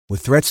With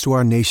threats to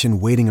our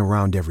nation waiting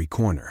around every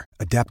corner,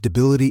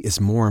 adaptability is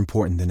more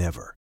important than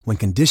ever. When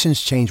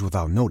conditions change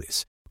without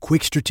notice,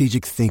 quick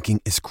strategic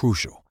thinking is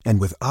crucial.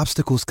 And with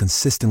obstacles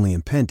consistently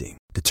impending,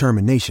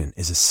 determination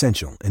is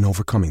essential in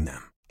overcoming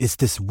them. It's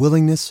this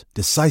willingness,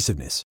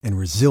 decisiveness, and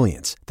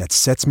resilience that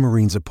sets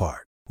Marines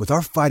apart. With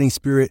our fighting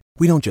spirit,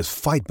 we don't just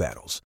fight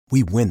battles,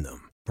 we win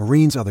them.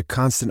 Marines are the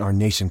constant our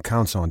nation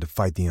counts on to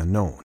fight the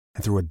unknown.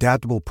 And through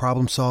adaptable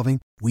problem solving,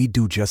 we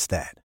do just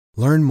that.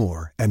 Learn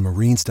more at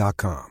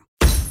marines.com.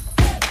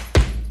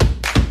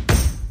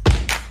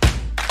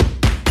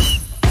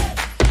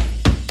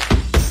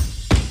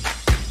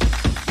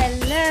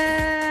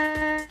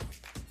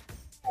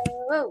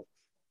 Hello.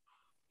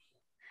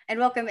 And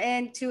welcome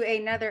into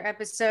another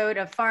episode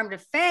of Farm to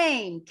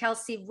Fame.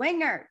 Kelsey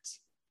Wingert,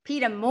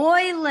 Peter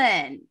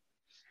Moylan,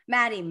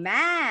 Maddie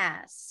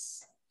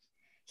Mass.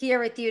 Here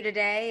with you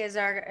today is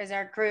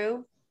our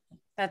crew.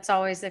 That's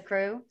always the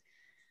crew.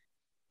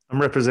 I'm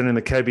representing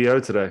the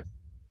KBO today.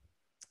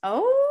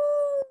 Oh,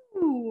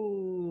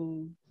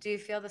 do you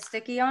feel the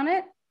sticky on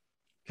it?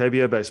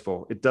 KBO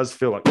baseball. It does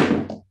feel like,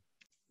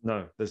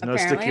 no, there's no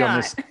Apparently sticky not. on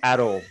this at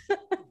all.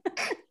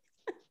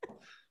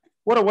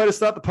 What a way to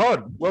start the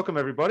pod. Welcome,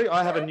 everybody.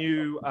 I have a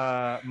new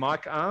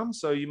mic arm,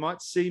 so you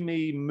might see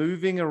me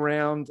moving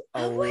around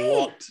a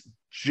lot.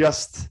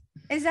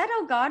 Is that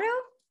Elgato?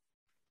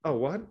 Oh,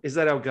 what? Is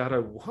that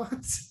Elgato?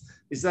 What?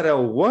 Is that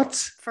El what?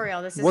 For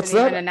real, this What's isn't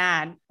even that? an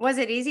ad. Was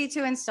it easy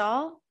to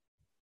install?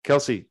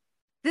 Kelsey.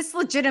 This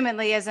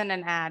legitimately isn't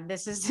an ad.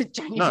 This is a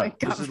genuine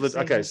conversation.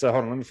 Okay, so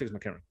hold on. Let me fix my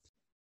camera.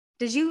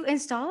 Did you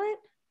install it?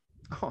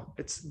 Oh,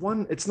 it's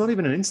not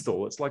even an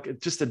install. It's like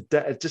it just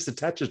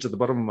attaches to the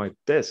bottom of my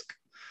desk.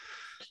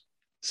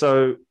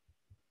 So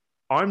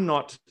I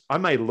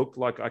may look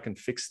like I can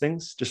fix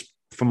things just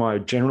for my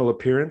general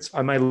appearance.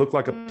 I may look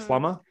like a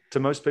plumber to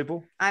most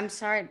people. I'm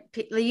sorry.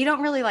 You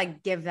don't really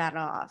give that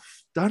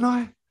off. Don't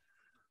I?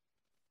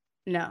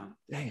 No.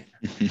 Dang it.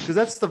 Because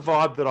that's the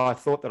vibe that I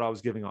thought that I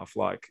was giving off,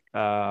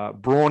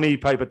 brawny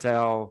paper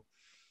towel.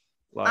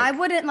 I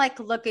wouldn't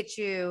look at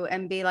you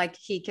and be like,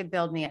 he could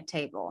build me a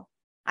table.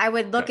 I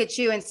would look at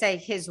you and say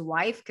his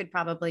wife could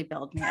probably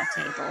build me a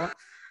table.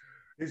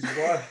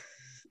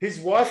 His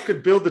wife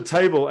could build the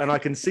table, and I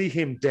can see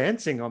him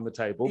dancing on the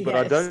table, but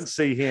Yes. I don't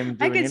see him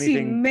doing anything. I can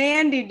see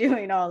Mandy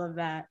doing all of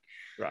that.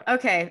 Right.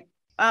 Okay.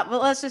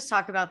 Well, let's just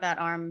talk about that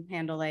arm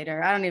handle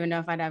later. I don't even know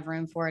if I'd have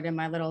room for it in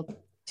my little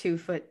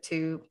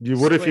 2'2". You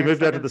would if you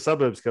moved out to the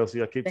suburbs,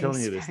 Kelsey. I keep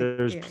telling you this. Thank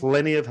There's you.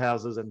 plenty of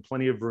houses and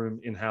plenty of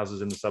room in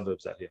houses in the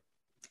suburbs out here.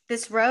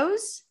 This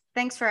rose,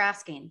 thanks for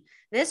asking.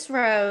 This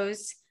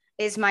rose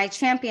is my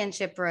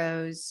championship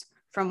rose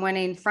from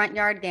winning front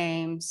yard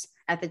games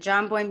at the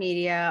John Boy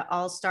Media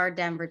All-Star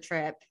Denver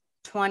Trip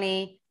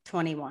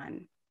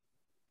 2021.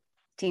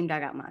 Team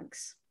Dugout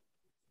Mugs.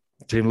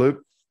 Team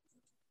Luke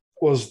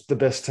was the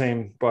best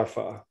team by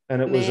far,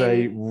 and it was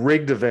a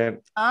rigged event.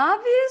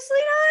 Obviously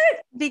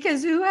not,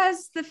 because who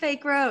has the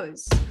fake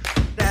rose?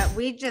 That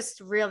we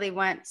just really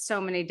went so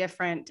many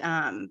different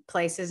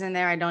places in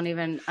there. I don't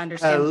even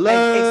understand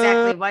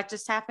exactly what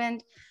just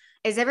happened.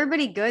 Is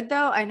everybody good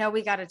though? I know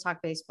we got to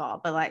talk baseball,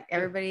 but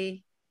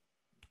everybody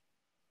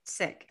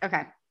sick.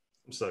 Okay.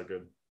 I'm so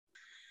good.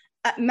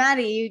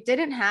 Maddie, you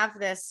didn't have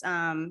this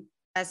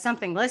as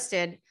something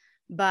listed,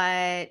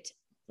 but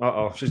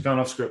She's gone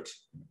off script.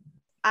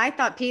 I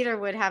thought Peter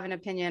would have an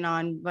opinion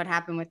on what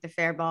happened with the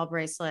fair ball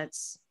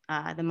bracelets,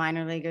 the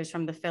minor leaguers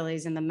from the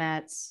Phillies and the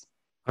Mets.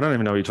 I don't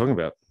even know what you're talking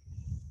about.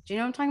 Do you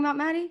know what I'm talking about,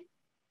 Maddie?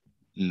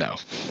 No.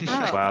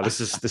 Oh. Wow, this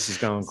is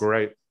going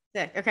great.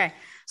 Sick. Okay.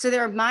 So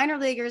there are minor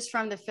leaguers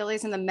from the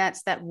Phillies and the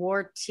Mets that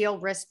wore teal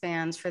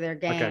wristbands for their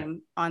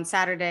game on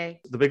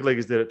Saturday. The big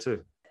leaguers did it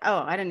too. Oh,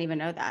 I didn't even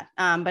know that.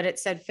 But it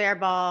said fair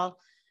ball,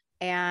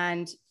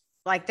 and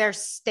their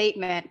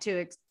statement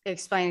to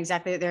explain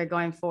exactly what they're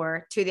going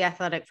for to The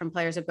Athletic from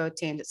players of both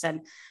teams. It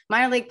said,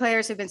 minor league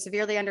players have been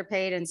severely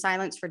underpaid and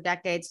silenced for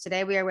decades.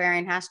 Today, we are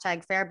wearing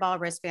 #fairball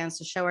wristbands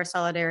to show our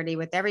solidarity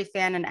with every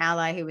fan and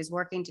ally who is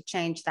working to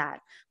change that.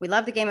 We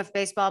love the game of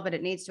baseball, but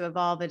it needs to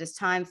evolve. It is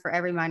time for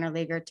every minor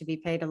leaguer to be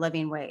paid a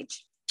living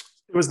wage.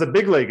 It was the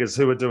big leaguers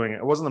who were doing it.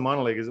 It wasn't the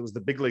minor leaguers. It was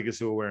the big leaguers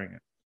who were wearing it.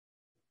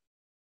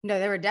 No,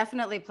 there were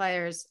definitely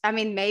players. I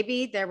mean,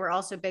 maybe there were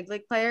also big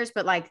league players,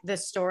 but the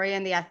story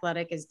in The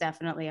Athletic is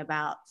definitely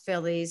about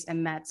Phillies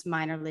and Mets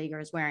minor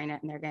leaguers wearing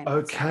it in their game.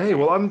 Okay.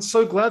 Well, I'm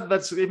so glad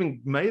that's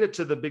even made it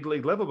to the big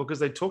league level because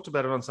they talked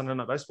about it on Sunday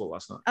Night Baseball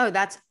last night. Oh,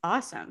 that's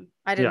awesome.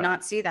 I did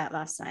not see that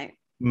last night.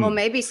 Well,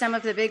 maybe some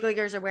of the big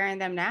leaguers are wearing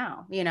them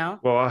now,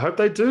 Well, I hope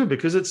they do,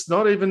 because it's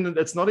not even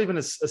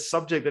a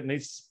subject that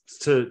needs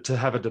to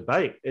have a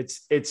debate.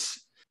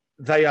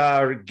 They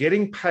are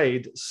getting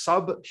paid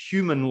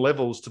subhuman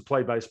levels to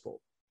play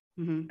baseball.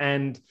 Mm-hmm.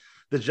 And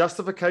the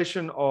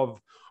justification of,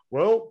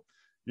 well,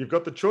 you've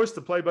got the choice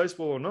to play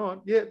baseball or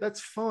not. Yeah, that's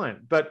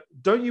fine. But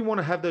don't you want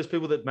to have those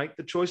people that make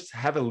the choice to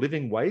have a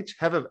living wage,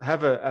 have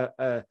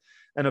an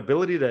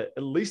ability to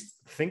at least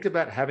think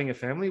about having a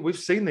family? We've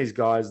seen these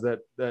guys that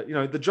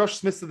the Josh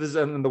Smiths of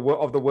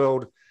the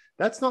world.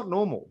 That's not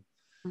normal.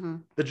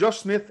 The Josh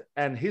Smith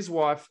and his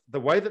wife, the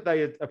way that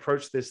they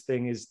approach this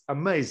thing is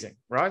amazing,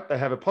 right? They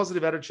have a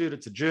positive attitude.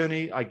 It's a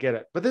journey. I get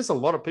it. But there's a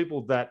lot of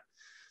people that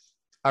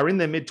are in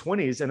their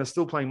mid-20s and are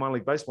still playing minor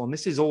league baseball. And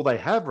this is all they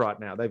have right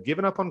now. They've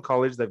given up on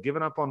college. They've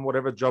given up on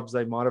whatever jobs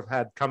they might have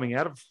had coming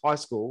out of high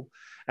school.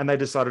 And they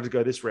decided to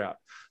go this route.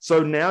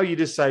 So now you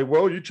just say,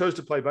 well, you chose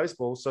to play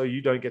baseball, so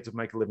you don't get to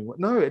make a living.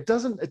 No, it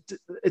doesn't.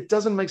 It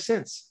doesn't make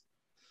sense.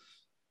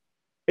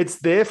 It's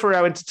there for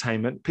our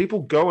entertainment.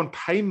 People go and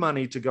pay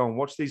money to go and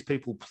watch these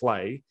people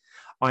play.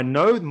 I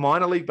know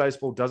minor league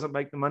baseball doesn't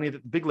make the money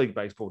that the big league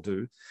baseball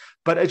do,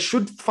 but it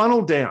should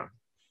funnel down.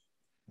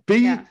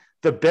 Be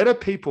the better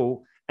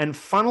people and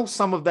funnel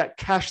some of that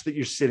cash that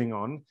you're sitting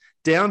on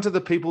down to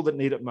the people that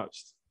need it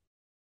most.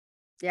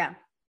 Yeah.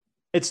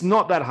 It's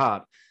not that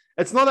hard.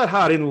 It's not that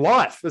hard in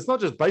life. It's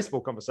not just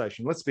baseball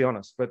conversation. Let's be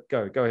honest, but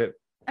go ahead.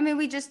 I mean,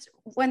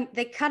 when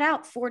they cut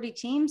out 40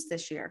 teams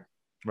this year.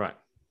 Right.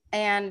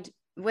 And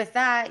with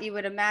that, you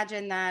would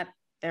imagine that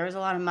there was a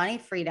lot of money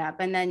freed up.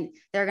 And then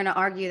they're going to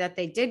argue that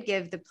they did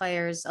give the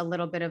players a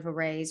little bit of a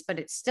raise, but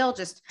it's still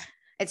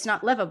it's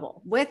not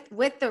livable.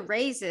 With the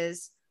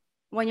raises,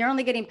 when you're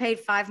only getting paid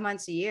 5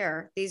 months a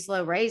year, these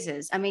low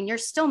raises, I mean, you're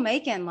still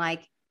making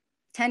like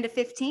 10 to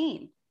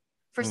 15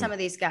 for some of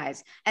these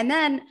guys. And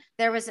then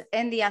there was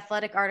in the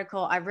Athletic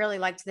article, I really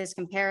liked this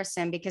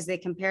comparison because they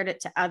compared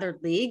it to other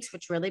leagues,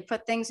 which really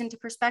put things into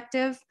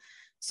perspective.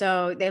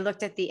 So they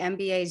looked at the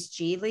NBA's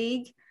G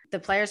League. The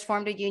players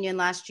formed a union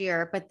last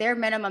year, but their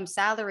minimum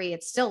salary,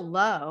 it's still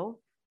low.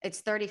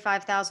 It's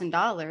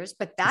 $35,000,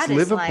 but that is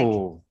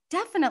livable. Like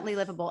definitely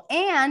livable.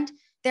 And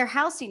their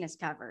housing is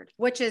covered,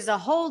 which is a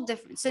whole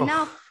different. So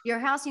now your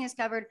housing is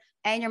covered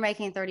and you're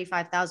making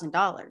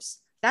 $35,000.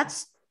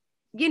 That's,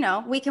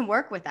 we can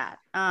work with that.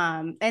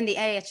 And the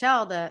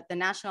AHL, the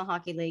National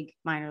Hockey League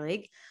minor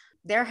league,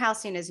 their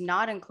housing is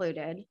not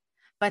included,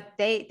 but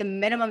the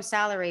minimum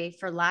salary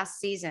for last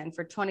season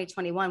for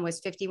 2021 was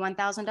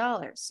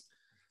 $51,000.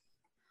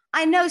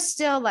 I know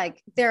still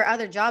like there are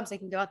other jobs they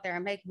can go out there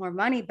and make more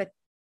money, but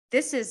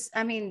this is,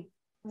 I mean,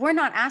 we're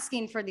not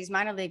asking for these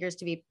minor leaguers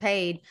to be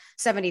paid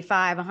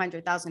 $75,000,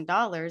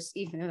 $100,000,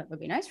 even though that would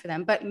be nice for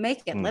them, but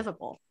make it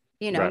livable,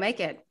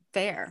 make it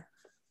fair.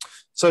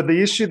 So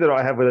the issue that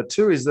I have with it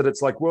too is that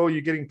it's like, well,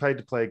 you're getting paid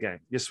to play a game.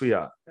 Yes, we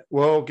are.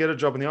 Well, get a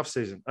job in the off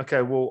season.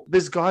 Okay, well,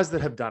 there's guys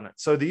that have done it.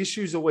 So the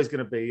issue is always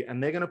going to be,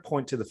 and they're going to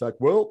point to the fact,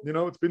 well,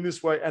 it's been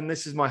this way. And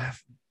this is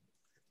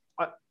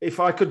if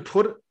I could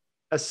put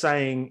a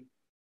saying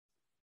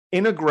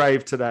in a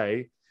grave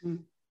today,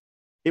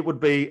 it would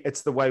be,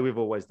 it's the way we've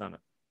always done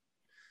it.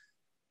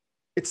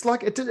 It's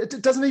like, it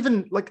doesn't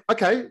even like,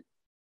 okay,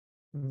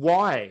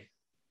 why?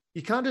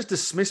 You can't just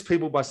dismiss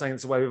people by saying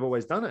it's the way we've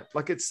always done it.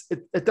 Like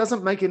it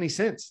doesn't make any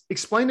sense.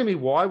 Explain to me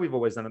why we've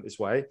always done it this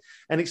way,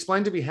 and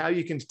explain to me how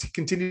you can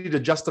continue to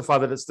justify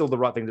that it's still the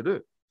right thing to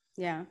do.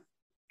 Yeah.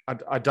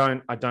 I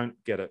don't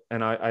get it.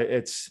 And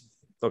it's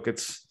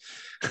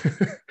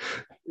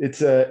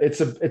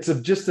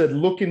just a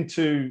look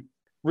into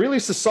really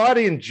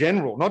society in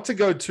general, not to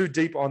go too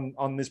deep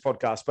on this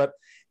podcast, but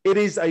it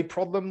is a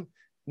problem,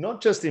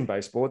 not just in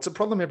baseball. It's a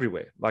problem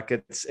everywhere. Like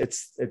it's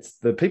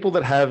the people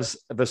that haves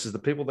versus the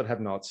people that have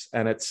nots.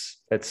 And it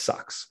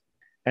sucks.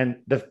 And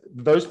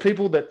those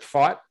people that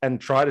fight and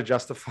try to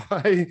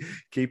justify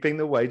keeping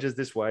the wages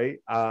this way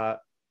are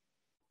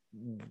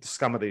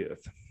scum of the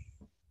earth.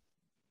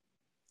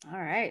 All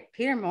right.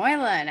 Peter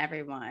Moylan,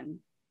 everyone.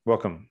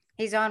 Welcome.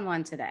 He's on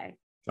one today.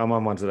 I'm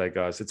on one today,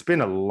 guys. It's been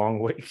a long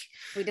week.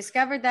 We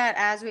discovered that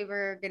as we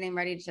were getting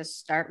ready to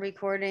start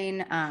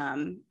recording.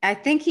 I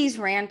think he's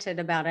ranted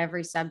about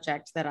every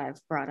subject that I've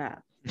brought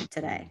up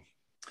today.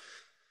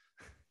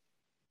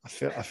 I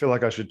feel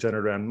like I should turn it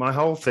around. My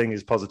whole thing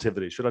is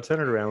positivity. Should I turn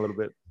it around a little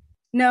bit?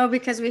 No,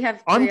 because we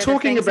have. I'm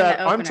talking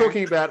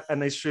about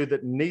an issue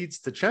that needs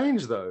to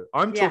change, though.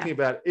 I'm talking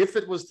about if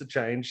it was to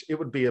change, it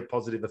would be a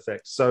positive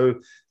effect. So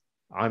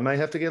I may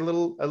have to get a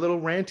little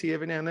ranty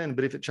every now and then,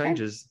 but if it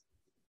changes.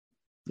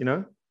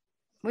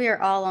 We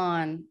are all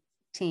on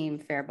team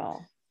fair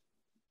ball.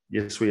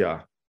 Yes, we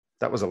are.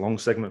 That was a long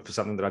segment for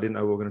something that I didn't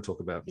know we were going to talk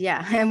about.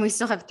 Yeah. And we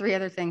still have 3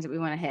 other things that we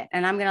want to hit.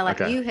 And I'm going to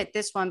let you hit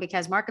this one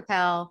because Mark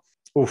Appel,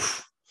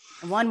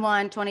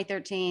 1-1,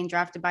 2013,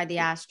 drafted by the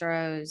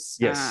Astros.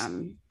 Yes.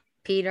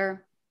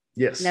 Peter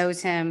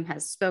knows him,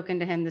 has spoken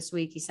to him this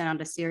week. He sent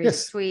out a series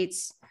of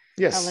tweets.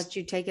 Yes. I'll let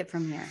you take it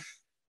from here.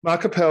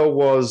 Mark Appel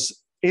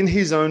was, in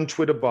his own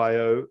Twitter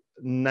bio,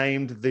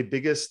 named the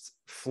biggest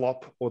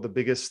flop or the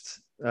biggest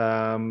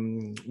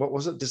what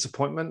was it,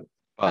 disappointment?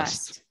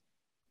 Bust.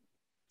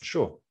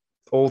 Sure,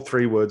 all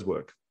 3 words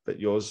work, but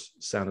yours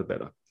sounded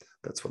better.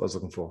 That's what I was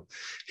looking for.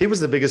 He was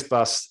the biggest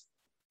bust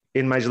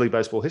in Major League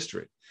Baseball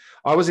history.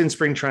 I was in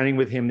spring training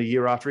with him the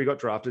year after he got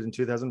drafted in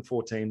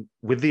 2014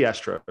 with the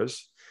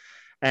Astros,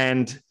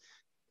 and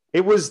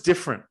it was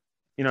different.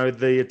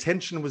 The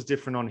attention was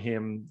different on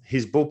him.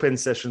 His bullpen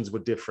sessions were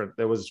different.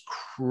 There was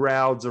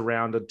crowds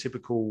around a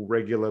typical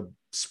regular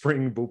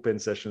spring bullpen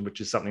session,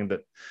 which is something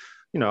that,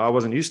 I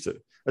wasn't used to,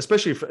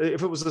 especially if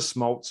it was a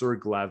Smoltz or a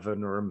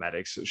Glavin or a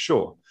Maddox.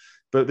 Sure.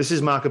 but this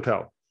is Mark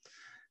Appel.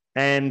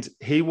 And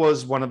he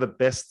was one of the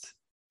best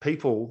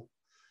people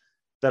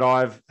that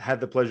I've had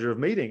the pleasure of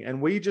meeting.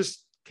 And we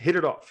just hit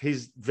it off.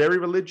 He's very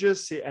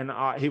religious, and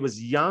he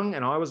was young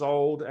and I was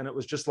old, and it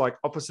was just like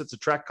opposites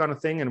attract kind of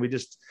thing. And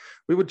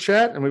we would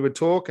chat and we would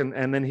talk,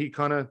 and then he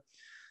kind of,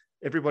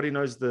 everyone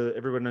knows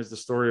the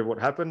story of what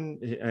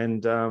happened.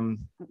 And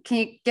can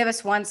you give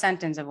us one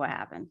sentence of what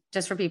happened,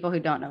 just for people who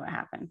don't know what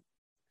happened?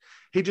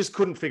 He just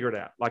couldn't figure it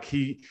out. Like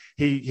he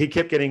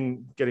kept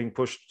getting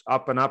pushed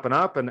up and up and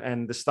up,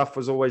 and the stuff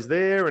was always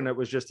there, and it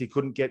was just he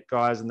couldn't get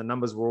guys, and the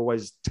numbers were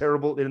always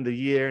terrible at the end of the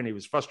year, and he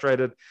was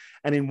frustrated.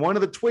 And in one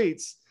of the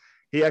tweets,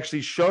 he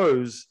actually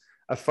shows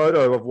a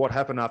photo of what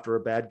happened after a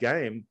bad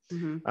game,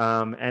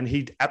 and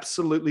he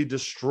absolutely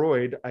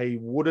destroyed a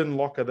wooden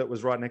locker that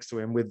was right next to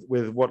him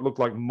with what looked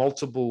like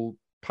multiple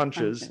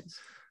punches.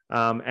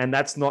 And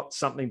that's not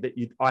something that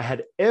I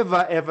had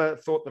ever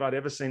thought that I'd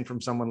ever seen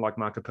from someone like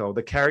Mark Appel.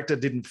 The character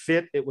didn't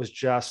fit. It was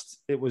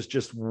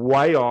just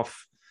way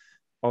off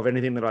of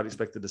anything that I'd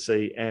expected to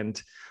see.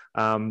 And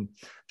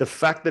the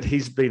fact that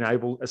he's been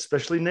able,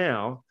 especially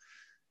now,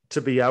 to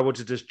be able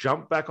to just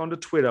jump back onto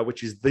Twitter,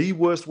 which is the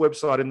worst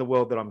website in the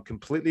world that I'm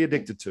completely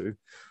addicted to.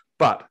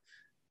 But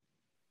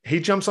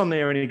he jumps on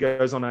there and he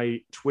goes on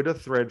a Twitter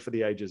thread for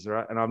the ages,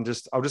 right? And I'm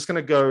just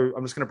going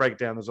to break it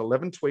down. There's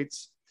 11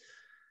 tweets,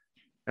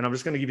 and I'm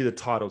just going to give you the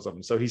titles of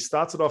them. So he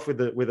starts it off with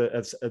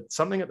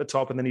something at the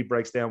top, and then he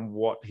breaks down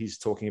what he's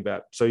talking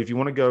about. So if you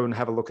want to go and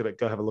have a look at it,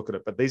 go have a look at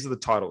it. But these are the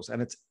titles,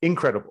 and it's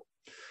incredible.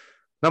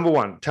 Number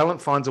 1,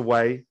 talent finds a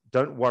way.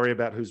 Don't worry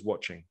about who's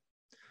watching.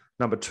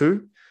 Number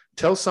 2,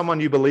 tell someone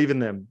you believe in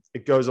them.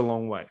 It goes a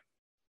long way.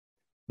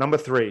 Number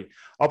 3,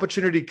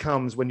 opportunity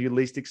comes when you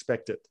least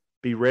expect it.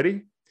 Be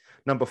ready.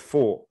 Number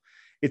 4,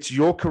 it's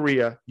your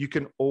career. You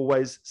can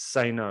always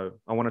say no.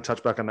 I want to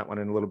touch back on that one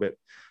in a little bit.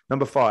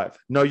 Number 5,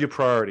 know your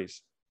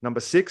priorities. Number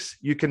 6,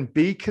 you can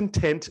be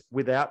content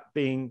without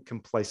being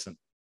complacent.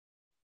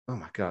 Oh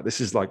my God, this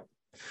is like,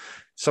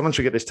 someone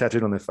should get this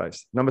tattooed on their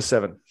face. Number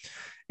 7,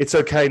 it's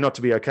okay not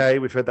to be okay.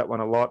 We've heard that one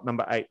a lot.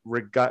 Number 8,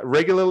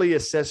 regularly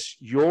assess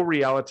your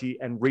reality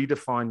and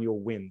redefine your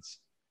wins.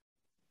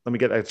 Let me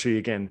get that to you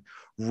again.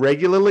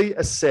 Regularly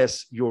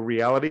assess your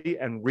reality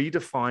and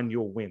redefine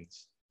your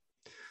wins.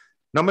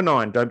 Number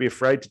 9, don't be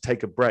afraid to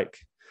take a break.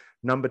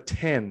 Number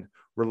 10,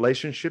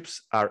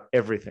 relationships are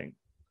everything.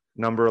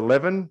 Number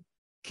 11,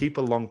 keep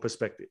a long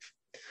perspective.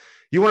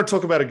 You want to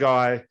talk about a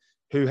guy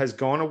who has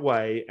gone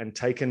away and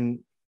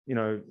taken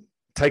a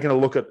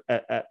look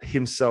at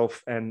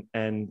himself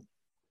and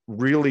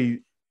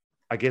really,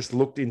 I guess,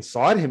 looked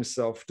inside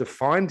himself to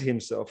find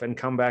himself and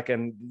come back.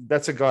 And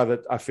that's a guy that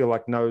I feel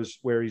like knows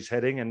where he's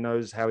heading and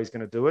knows how he's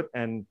going to do it.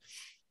 And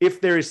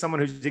if there is someone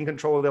who's in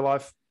control of their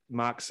life,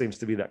 Mark seems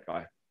to be that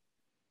guy.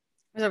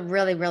 It was a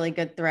really, really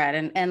good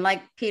thread. And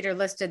like Peter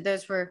listed,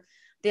 those were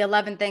the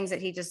 11 things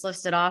that he just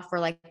listed off were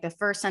like the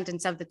first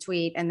sentence of the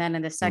tweet. And then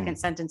in the second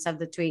sentence of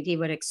the tweet, he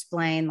would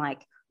explain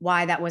like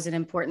why that was an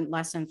important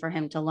lesson for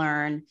him to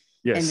learn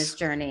in this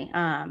journey.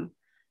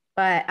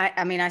 But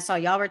I mean, I saw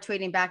y'all were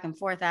tweeting back and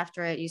forth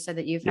after it. You said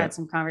that you've had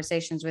some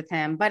conversations with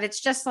him, but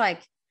it's just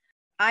like,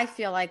 I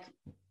feel like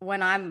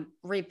when I'm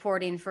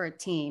reporting for a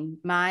team,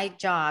 my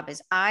job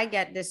is I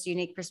get this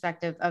unique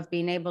perspective of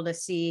being able to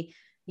see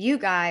you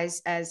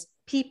guys as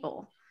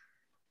people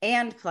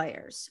and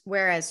players,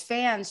 whereas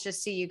fans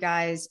just see you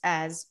guys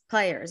as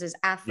players, as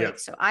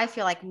athletes. So I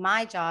feel like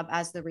my job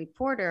as the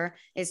reporter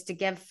is to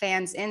give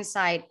fans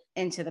insight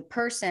into the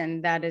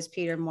person that is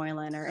Peter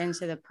Moylan or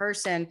into the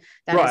person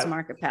that is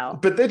Mark Appel.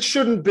 But that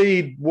shouldn't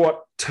be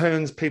what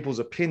turns people's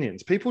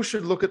opinions. People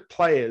should look at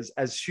players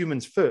as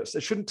humans first. They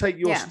shouldn't take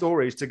your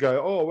stories to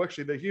go, oh,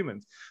 actually, they're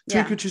humans.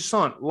 Tuku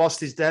Toussaint lost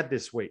his dad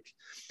this week.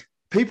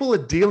 People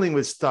are dealing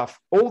with stuff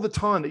all the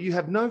time that you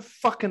have no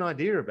fucking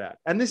idea about.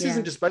 And this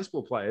isn't just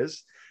baseball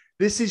players.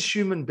 This is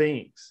human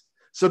beings.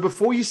 So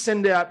before you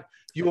send out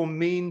your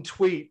mean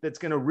tweet that's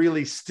going to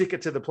really stick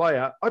it to the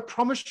player, I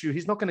promise you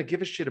he's not going to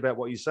give a shit about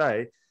what you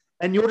say.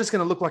 And you're just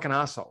going to look like an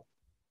asshole.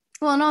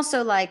 Well, and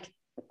also like,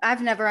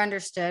 I've never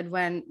understood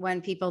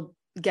when people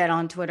get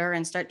on Twitter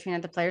and start tweeting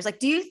at the players. Like,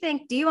 do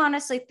you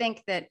honestly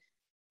think that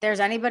there's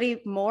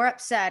anybody more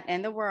upset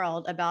in the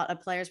world about a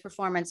player's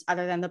performance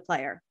other than the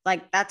player?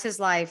 Like, that's his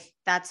life.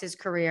 That's his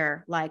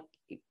career. Like,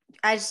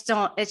 I just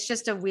don't, it's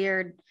just a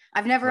weird,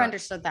 I've never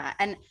understood that.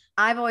 And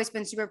I've always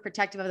been super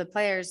protective of the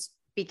players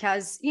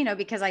because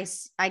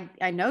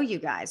I know you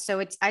guys.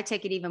 So I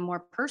take it even more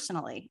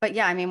personally, but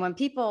yeah, I mean, when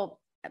people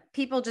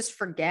just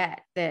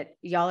forget that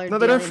y'all are, no,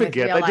 they don't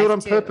forget. They do it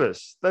on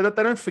purpose. They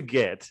don't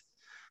forget.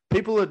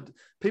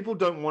 People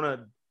don't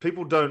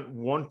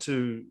want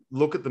to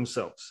look at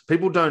themselves.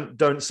 People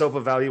don't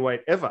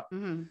self-evaluate ever.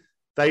 Mm-hmm.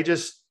 They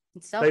just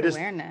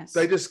self-awareness.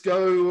 They just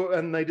go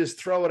and they just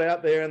throw it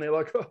out there and they're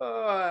like,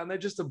 oh, and they're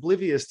just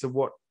oblivious to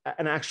what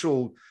an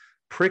actual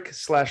prick /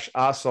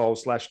 arsehole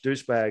 /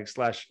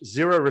 douchebag /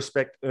 zero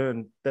respect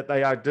earned that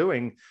they are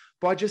doing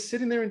by just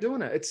sitting there and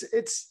doing it.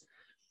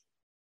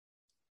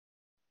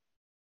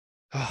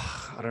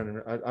 I don't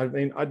know. I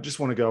mean, I just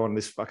want to go on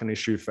this fucking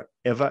issue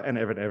forever and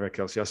ever and ever,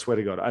 Kelsey. I swear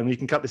to God. I mean, you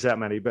can cut this out,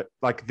 Maddie, but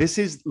like this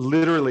is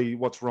literally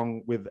what's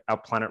wrong with our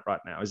planet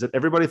right now. Is that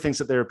everybody thinks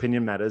that their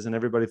opinion matters, and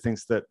everybody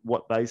thinks that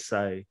what they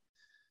say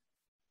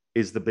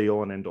is the be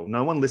all and end all.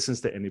 No one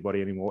listens to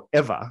anybody anymore,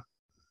 ever.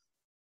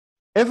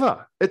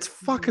 Ever. It's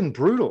fucking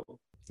brutal.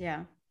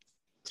 Yeah.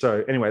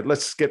 So anyway,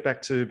 let's get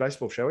back to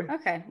baseball, shall we?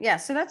 Okay. Yeah.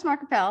 So that's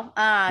Mark Appel.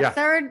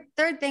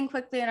 Third thing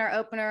quickly in our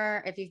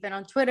opener. If you've been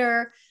on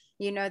Twitter,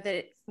 you know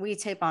that we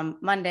tape on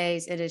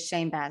Mondays. It is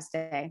Shane Baz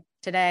Day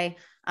today.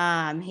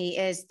 He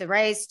is the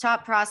Rays'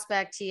 top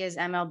prospect. He is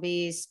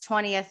MLB's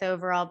 20th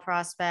overall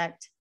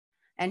prospect,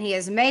 and he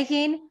is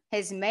making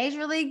his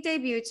major league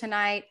debut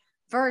tonight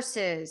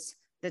versus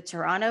the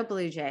Toronto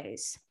Blue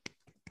Jays.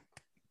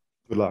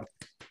 Good luck.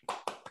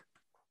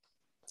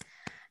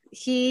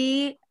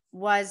 He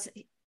was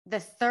the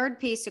third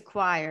piece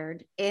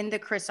acquired in the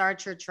Chris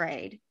Archer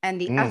trade,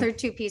 and the other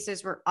two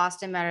pieces were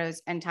Austin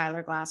Meadows and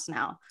Tyler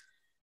Glasnow.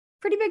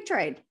 Pretty big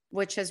trade,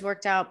 which has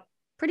worked out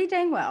pretty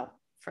dang well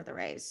for the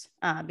Rays,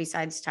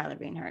 besides Tyler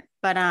being hurt.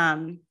 But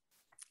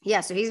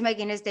yeah, so he's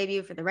making his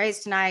debut for the Rays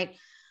tonight.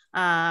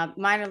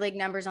 Minor league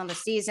numbers on the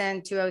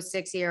season,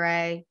 2.06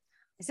 ERA.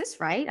 Is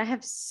this right? I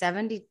have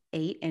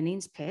 78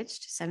 innings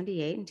pitched,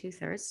 78 and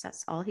 2/3.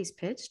 That's all he's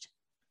pitched.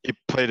 He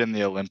played in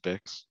the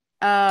Olympics.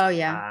 Oh,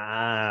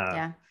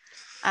 yeah.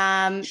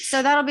 Yeah.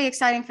 So that'll be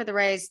exciting for the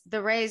Rays.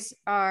 The Rays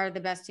are the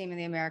best team in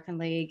the American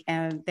League,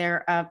 and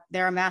they're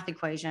a math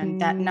equation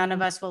that none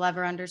of us will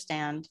ever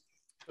understand.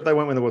 But they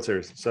won't win the World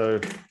Series. So,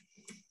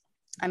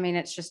 I mean,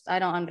 it's just,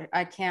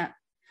 I can't.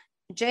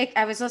 Jake,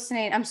 I was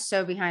listening. I'm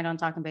so behind on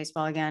talking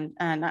baseball again.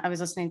 And I was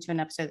listening to an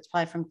episode that's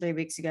probably from 3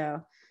 weeks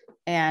ago.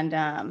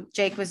 And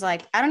Jake was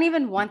like, I don't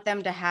even want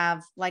them to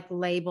have like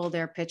label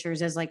their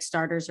pitchers as like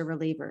starters or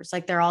relievers.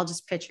 Like they're all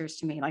just pitchers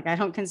to me. Like I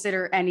don't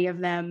consider any of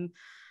them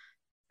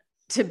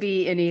to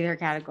be in either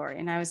category.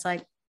 And I was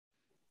like,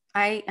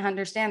 I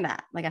understand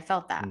that. Like I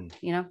felt that,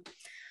 you know?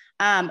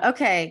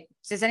 Okay.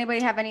 Does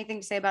anybody have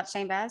anything to say about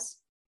Shane Baz?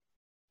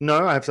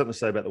 No, I have something to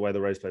say about the way the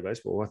Rays play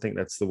baseball. I think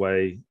that's the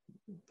way,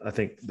 I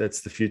think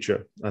that's the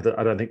future. I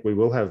don't think we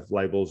will have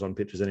labels on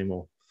pitchers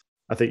anymore.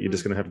 I think you're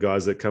just going to have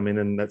guys that come in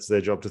and that's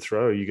their job to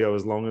throw. You go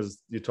as long as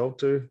you're told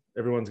to.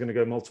 Everyone's going to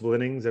go multiple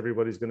innings.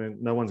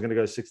 No one's going to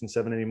go 6 and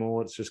 7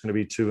 anymore. It's just going to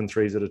be 2 and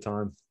 3s at a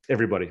time.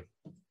 Everybody.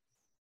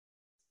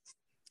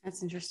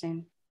 That's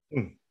interesting.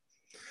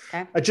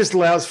 Okay. It just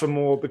allows for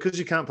more, because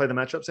you can't play the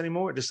matchups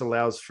anymore. It just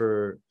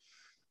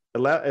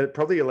it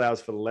probably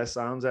allows for less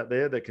arms out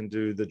there that can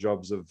do the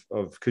jobs of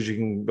because you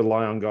can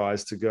rely on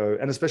guys to go,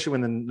 and especially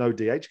when the no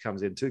DH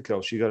comes in too,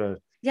 Kels, you got to.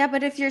 Yeah,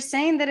 but if you're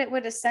saying that it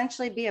would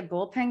essentially be a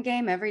bullpen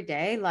game every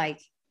day, like.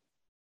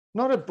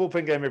 Not a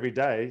bullpen game every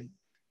day.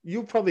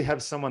 You'll probably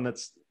have someone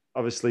that's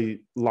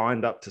obviously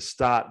lined up to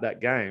start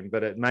that game,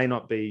 but it may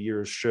not be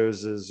your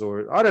Scherzers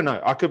or I don't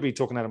know. I could be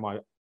talking out of my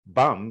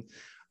bum.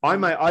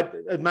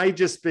 It may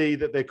just be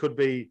that there could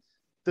be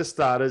the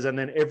starters and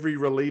then every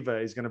reliever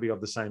is going to be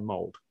of the same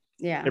mold.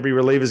 Yeah. Every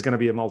reliever is going to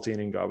be a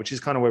multi-inning guy, which is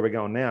kind of where we're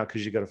going now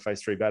because you've got to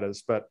face 3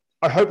 batters. But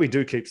I hope we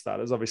do keep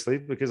starters, obviously,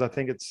 because I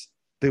think it's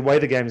the way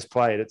the game is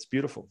played. It's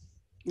beautiful.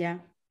 Yeah.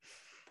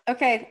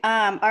 Okay.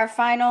 Our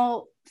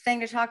final thing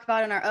to talk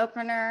about in our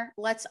opener.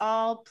 Let's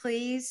all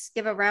please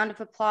give a round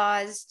of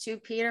applause to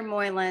Peter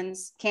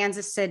Moylan's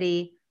Kansas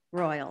City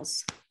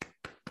Royals.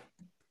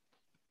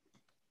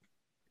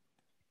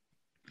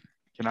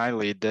 Can I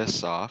lead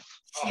this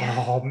off?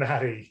 Yeah. Oh,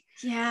 Maddie.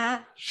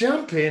 Yeah.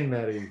 Jump in,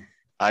 Maddie.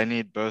 I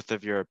need both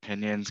of your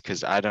opinions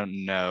because I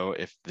don't know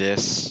if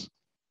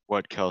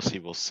what Kelsey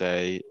will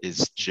say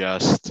is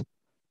just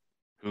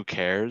who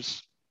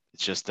cares?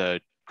 It's just a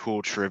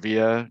cool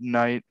trivia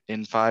night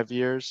in 5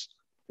 years,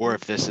 or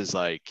if this is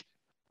like,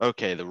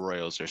 okay, the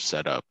Royals are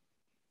set up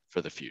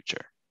for the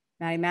future.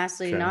 Maddie Mass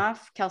leading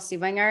off, Kelsey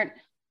Wingert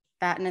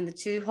batting in the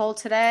 2-hole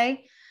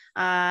today.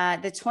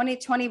 The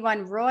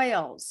 2021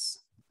 Royals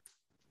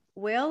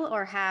will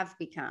or have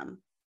become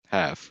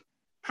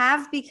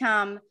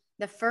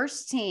the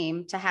first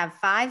team to have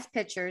 5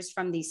 pitchers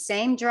from the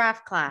same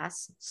draft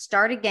class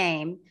start a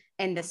game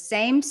in the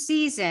same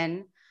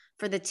season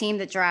for the team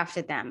that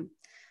drafted them.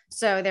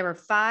 So there were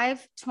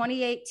 5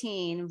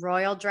 2018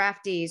 Royal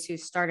draftees who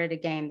started a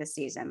game this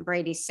season.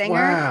 Brady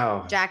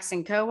Singer,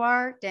 Jackson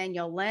Kowar,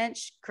 Daniel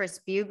Lynch, Chris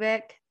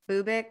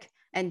Bubick,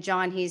 and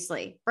John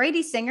Heasley.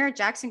 Brady Singer,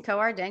 Jackson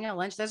Kowar, Daniel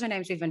Lynch, those are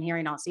names we've been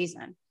hearing all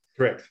season.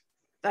 Correct.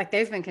 Like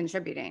they've been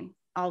contributing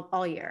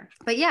all year.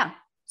 But yeah,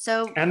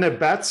 so. And their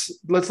bats,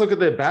 let's look at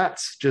their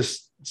bats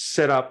just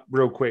set up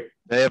real quick.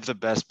 They have the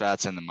best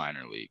bats in the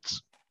minor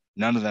leagues.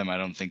 None of them, I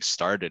don't think,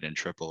 started in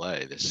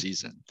AAA this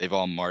season. They've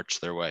all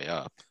marched their way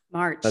up.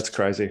 That's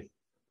crazy.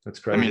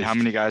 I mean, how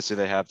many guys do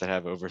they have that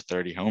have over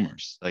 30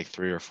 homers? Like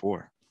 3 or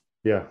 4.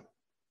 Yeah.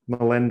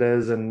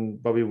 Melendez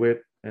and Bobby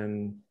Witt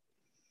and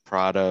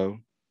Prado.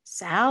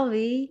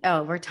 Salvi.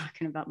 Oh, we're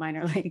talking about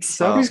minor leagues.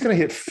 Salvi's going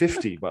to hit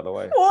 50, by the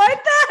way.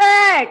 What the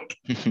heck?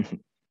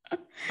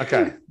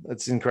 Okay,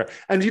 that's incorrect.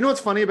 And you know what's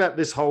funny about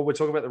this whole, we're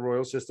talking about the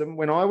royal system.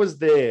 When I was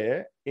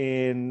there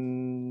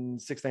in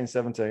 16,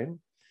 17,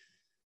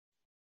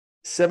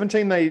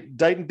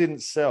 Dayton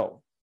didn't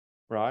sell,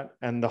 right?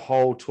 And the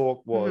whole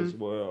talk was,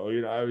 well,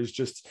 you know, it was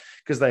just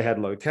because they had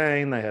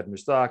Locane, they had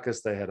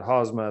Moustakis, they had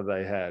Hosmer,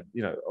 they had,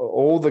 you know,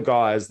 all the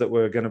guys that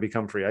were going to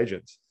become free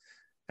agents.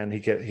 And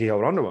he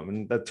held on to them.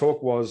 And the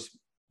talk was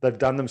they've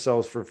done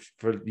themselves for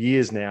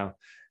years now,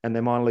 and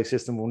their minor league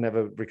system will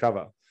never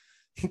recover.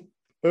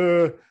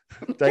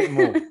 Dayton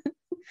Moore.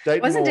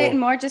 Wasn't Dayton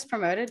Moore just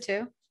promoted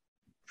too?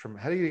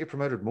 How do you get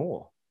promoted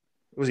more?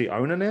 Was he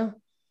owner now?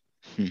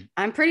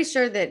 I'm pretty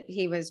sure that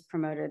he was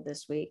promoted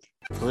this week.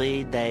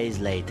 3 days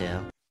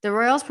later. The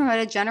Royals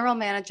promoted general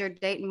manager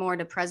Dayton Moore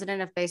to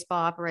president of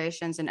baseball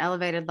operations and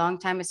elevated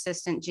longtime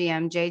assistant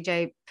GM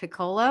JJ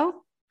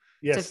Piccolo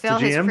to fill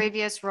his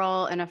previous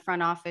role in a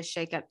front office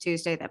shakeup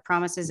Tuesday that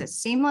promises a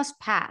seamless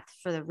path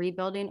for the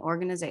rebuilding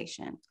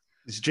organization.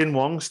 Is Jin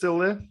Wong still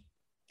there?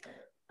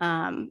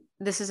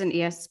 This is an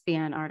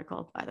ESPN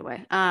article, by the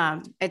way.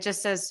 It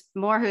just says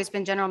Moore, who's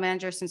been general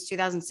manager since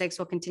 2006,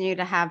 will continue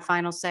to have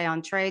final say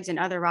on trades and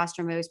other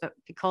roster moves, but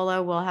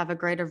Piccolo will have a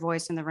greater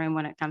voice in the room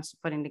when it comes to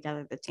putting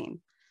together the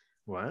team.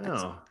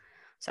 Wow.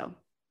 So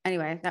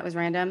anyway, that was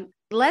random.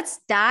 Let's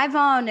dive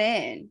on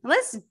in.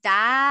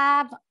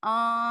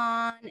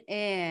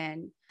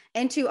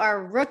 Into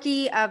our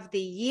Rookie of the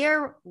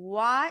Year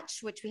watch,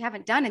 which we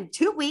haven't done in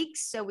 2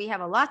 weeks. So we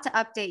have a lot to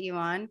update you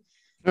on.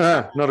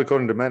 Not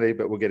according to Maddie,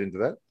 but we'll get into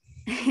that.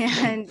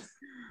 And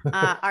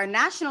our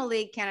National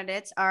League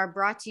candidates are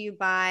brought to you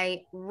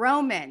by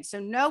Roman. So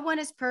no one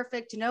is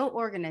perfect. No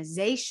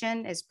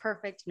organization is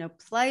perfect. No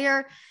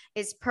player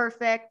is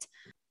perfect.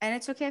 And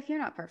it's okay if you're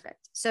not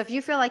perfect. So if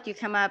you feel like you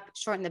come up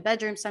short in the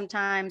bedroom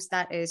sometimes,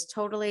 that is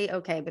totally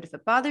okay. But if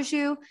it bothers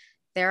you,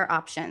 there are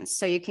options.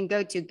 So you can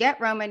go to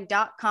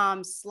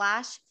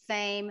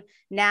getroman.com/fame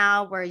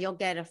now, where you'll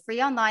get a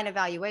free online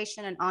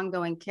evaluation and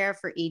ongoing care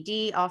for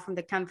ED, all from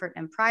the comfort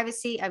and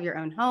privacy of your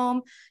own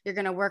home. You're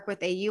going to work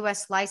with a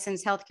U.S.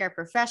 licensed healthcare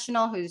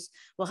professional who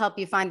will help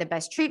you find the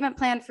best treatment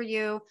plan for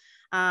you.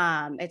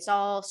 It's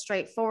all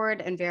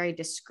straightforward and very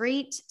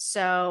discreet.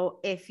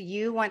 So if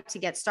you want to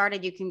get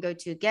started, you can go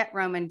to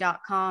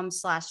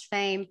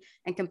getroman.com/fame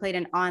and complete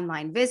an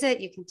online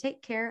visit. You can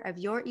take care of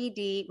your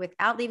ED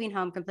without leaving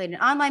home. Complete an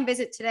online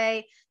visit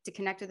today to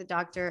connect with a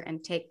doctor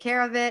and take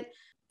care of it.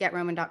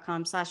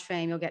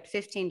 Getroman.com/fame. You'll get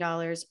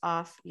 $15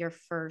 off your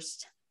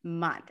first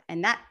month.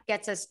 And that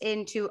gets us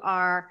into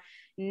our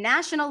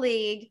National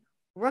League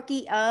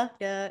Rookie of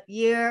the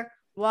Year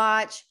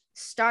watch,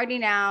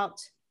 starting out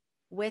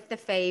with the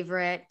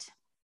favorite.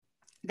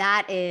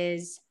 That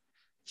is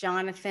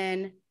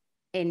Jonathan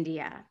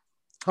India.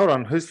 Hold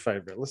on, who's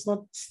favorite? Let's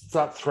not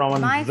start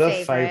throwing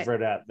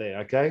favorite out there,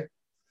 okay?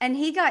 And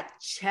he got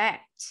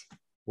checked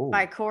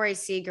by Corey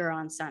Seager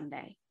on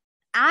Sunday.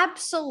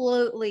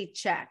 Absolutely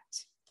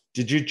checked.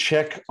 Did you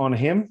check on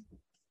him?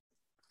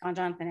 On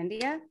Jonathan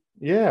India?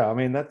 Yeah, I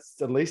mean,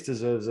 that's at least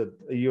deserves a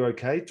 "Are you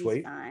okay?"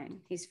 tweet.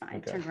 He's fine.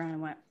 Okay. Turned around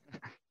and went.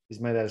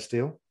 He's made out of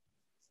steel.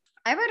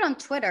 I read on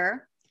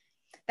Twitter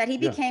that he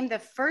became the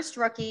first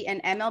rookie in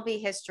MLB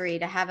history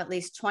to have at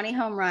least 20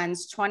 home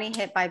runs, 20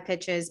 hit by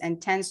pitches,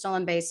 and 10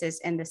 stolen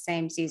bases in the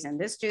same season.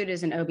 This dude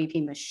is an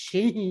OBP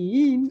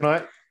machine.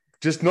 Right.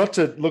 Just not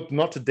to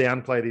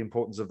downplay the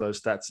importance of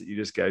those stats that you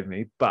just gave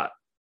me, but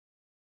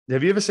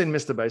have you ever seen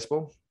Mr.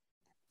 Baseball?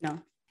 No.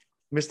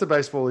 Mr.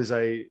 Baseball is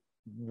a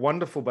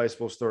wonderful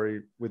baseball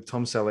story with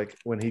Tom Selleck.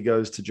 When he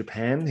goes to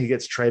Japan, he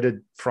gets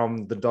traded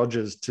from the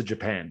Dodgers to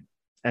Japan,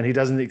 and he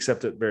doesn't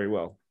accept it very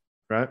well,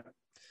 right?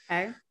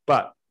 Okay.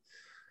 But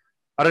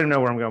I don't even know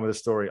where I'm going with this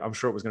story. I'm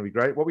sure it was going to be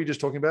great. What were you just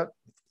talking about?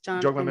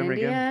 Jog my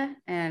memory again.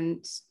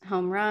 And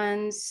home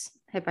runs,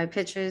 hit by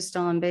pitches,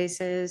 stolen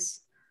bases,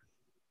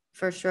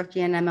 first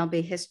rookie in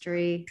MLB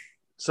history.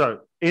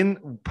 So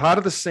in part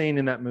of the scene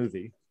in that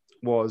movie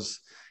was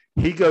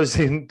he goes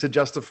in to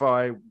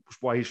justify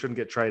why he shouldn't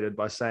get traded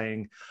by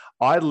saying,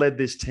 I led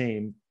this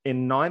team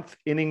in 9th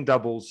inning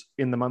doubles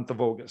in the month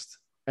of August,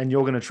 and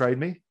you're going to trade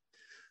me?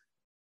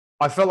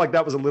 I felt like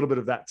that was a little bit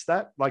of that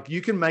stat. Like,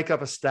 you can make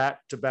up a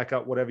stat to back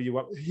up whatever you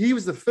want. He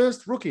was the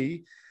first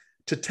rookie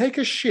to take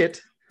a shit,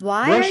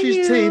 brush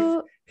his teeth,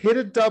 hit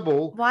a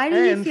double. Why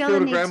do you feel the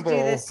need to do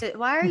this?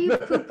 Why are you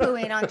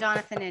poo-pooing on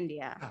Jonathan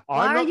India?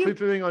 I'm not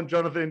poo-pooing on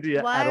Jonathan India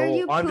at all. Why are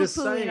you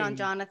poo-pooing on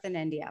Jonathan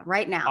India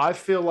right now? I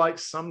feel like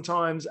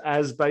sometimes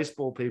as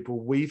baseball people,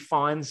 we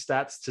find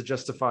stats to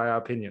justify our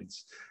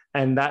opinions.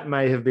 And that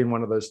may have been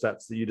one of those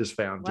stats that you just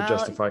found to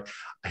justify.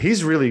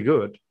 He's really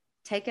good.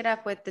 Take it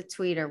up with the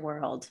tweeter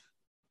world.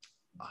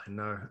 I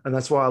know. And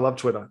that's why I love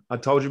Twitter. I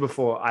told you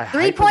before.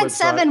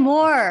 3.7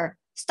 WAR.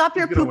 Stop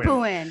your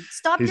poo-pooing.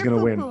 Stop your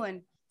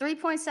poo-pooing.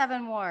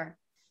 3.7 WAR.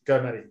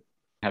 Go, Maddie.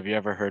 Have you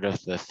ever heard of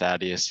the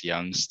Thaddeus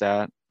Young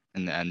stat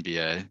in the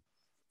NBA?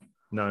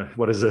 No.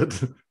 What is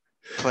it?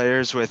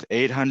 Players with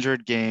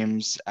 800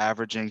 games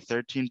averaging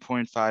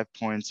 13.5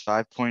 points,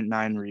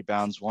 5.9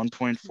 rebounds,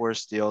 1.4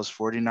 steals,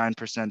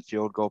 49%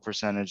 field goal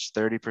percentage,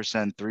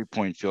 30%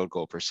 three-point field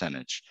goal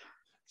percentage.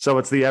 So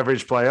it's the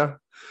average player.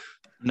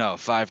 No,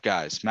 5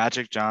 guys: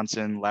 Magic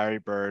Johnson, Larry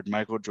Bird,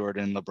 Michael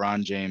Jordan,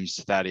 LeBron James,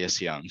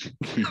 Thaddeus Young.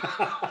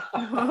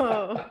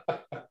 Oh.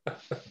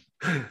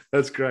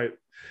 That's great.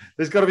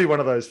 There's got to be one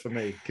of those for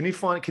me. Can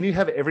you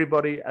have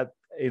everybody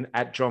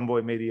at John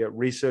Boy Media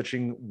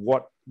researching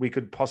what we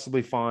could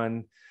possibly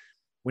find?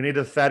 We need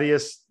a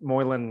Thaddeus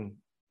Moylan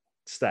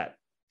stat.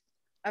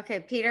 Okay,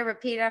 Peter,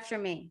 repeat after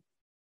me.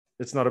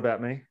 It's not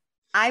about me.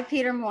 I,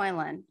 Peter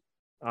Moylan.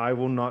 I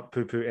will not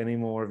poo-poo any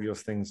more of your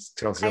things,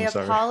 Chelsea. I'm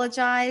sorry.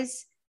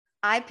 Apologize.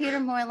 I, Peter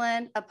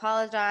Moylan,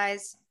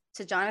 apologize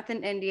to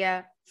Jonathan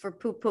India for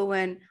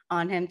poo-pooing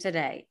on him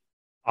today.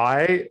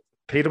 I,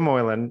 Peter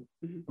Moylan,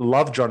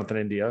 love Jonathan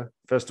India,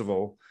 first of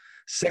all.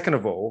 Second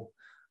of all,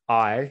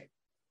 I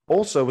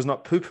also was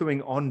not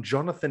poo-pooing on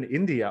Jonathan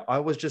India.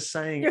 I was just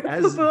saying, You're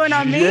as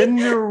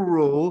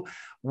general,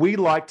 we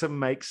like to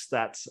make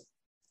stats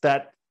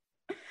that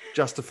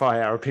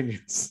justify our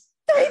opinions.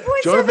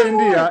 Jonathan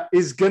India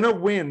is going to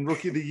win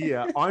Rookie of the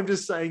Year. I'm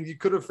just saying you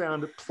could have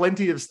found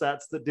plenty of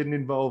stats that didn't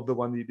involve the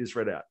one you just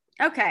read out.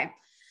 Okay.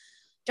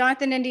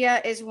 Jonathan India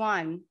is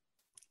 1.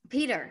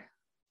 Peter.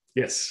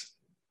 Yes.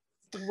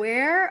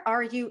 Where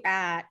are you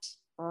at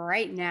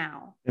right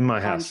now? In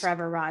my house. On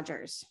Trevor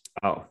Rogers.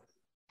 Oh.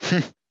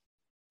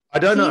 I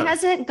don't know. He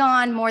hasn't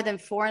gone more than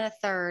 4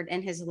 1/3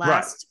 in his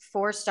last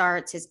 4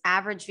 starts. His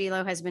average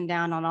velo has been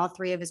down on all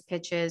 3 of his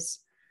pitches.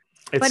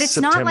 But it's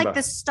September. not like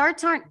the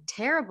starts aren't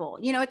terrible.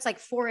 It's like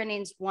 4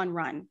 innings, 1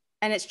 run.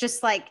 And it's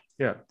just like,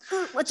 yeah.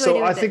 What do I do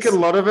with I think this? a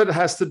lot of it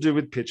has to do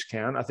with pitch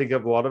count. I think a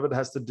lot of it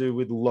has to do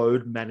with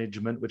load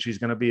management, which is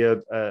going to be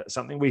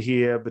something we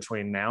hear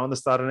between now and the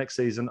start of next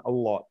season a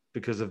lot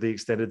because of the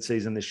extended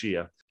season this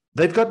year.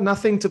 They've got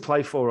nothing to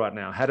play for right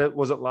now.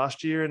 Was it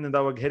last year and then they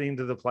were heading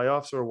into the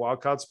playoffs or a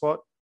wild card spot?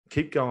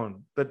 Keep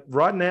going. But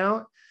right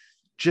now,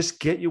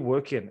 just get your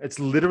work in. It's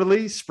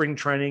literally spring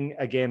training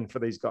again for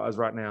these guys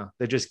right now.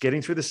 They're just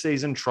getting through the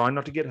season, trying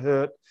not to get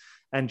hurt,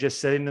 and just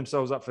setting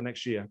themselves up for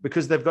next year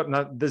because they've got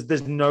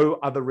there's no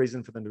other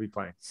reason for them to be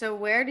playing. So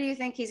where do you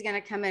think he's going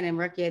to come in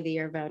Rookie of the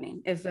Year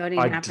voting if voting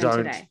happened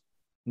today?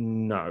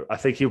 No, I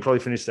think he'll probably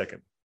finish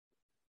second.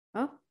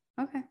 Oh,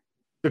 okay.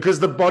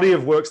 Because the body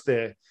of work's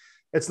there.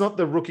 It's not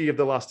the rookie of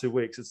the last 2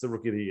 weeks. It's the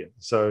Rookie of the Year.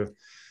 So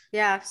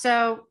yeah.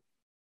 So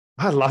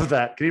I love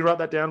that. Can you write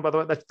that down, by the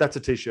way? That's a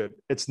T-shirt.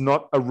 It's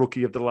not a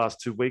rookie of the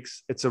last 2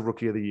 weeks. It's a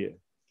Rookie of the Year.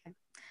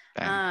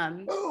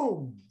 Okay.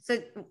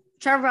 So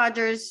Trevor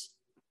Rogers,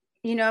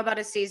 about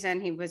his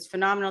season. He was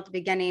phenomenal at the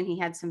beginning. He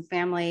had some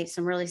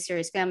really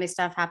serious family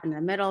stuff happen in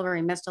the middle where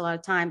he missed a lot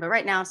of time. But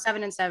right now,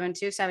 7-7,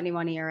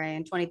 271 ERA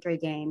in 23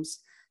 games,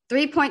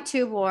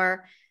 3.2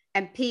 WAR.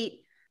 And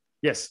Pete.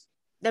 Yes.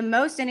 The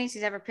most innings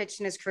he's ever pitched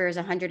in his career is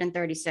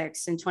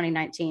 136 in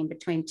 2019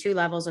 between 2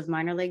 levels of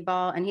minor league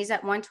ball. And he's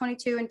at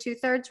 122 and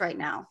 2/3 right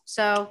now.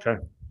 So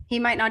he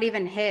might not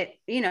even hit,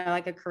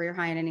 like a career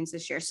high in innings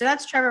this year. So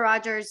that's Trevor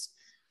Rogers.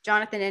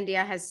 Jonathan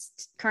India has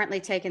currently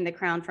taken the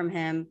crown from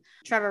him.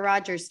 Trevor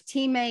Rogers'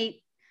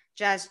 teammate,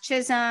 Jazz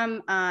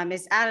Chisholm,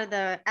 is out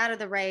of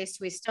the race.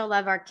 We still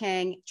love our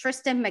king.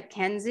 Tristan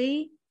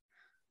McKenzie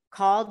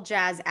called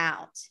Jazz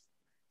out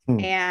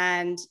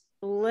and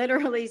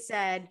literally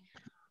said,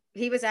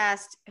 he was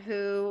asked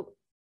who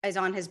is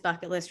on his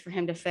bucket list for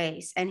him to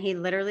face. And he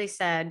literally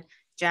said,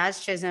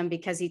 Jazz Chisholm,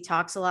 because he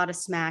talks a lot of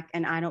smack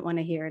and I don't want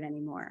to hear it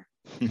anymore.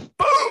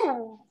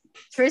 Boom!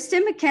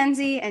 Tristan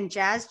McKenzie and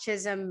Jazz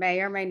Chisholm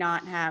may or may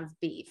not have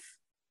beef.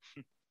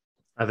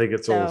 I think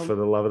it's all for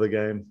the love of the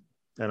game.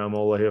 And I'm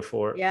all here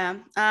for it. Yeah.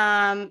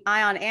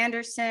 Ion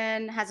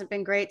Anderson hasn't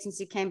been great since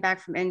he came back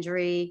from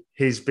injury.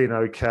 He's been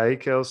okay,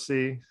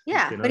 Kelsey.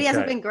 Yeah, but he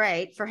hasn't been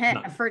great for him,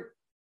 for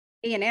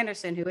Ian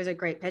Anderson, who is a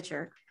great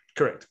pitcher.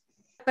 Correct.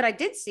 But I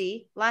did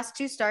see last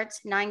 2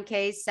 starts, 9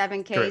 Ks,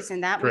 7 Ks,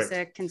 and that was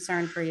a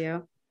concern for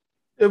you.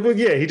 Well,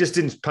 yeah, he just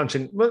didn't punch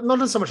in. Well,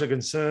 not so much a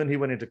concern. He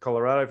went into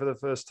Colorado for the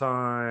first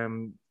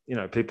time.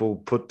 People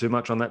put too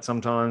much on that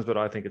sometimes, but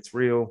I think it's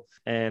real.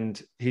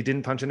 And he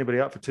didn't punch anybody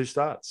out for 2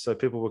 starts. So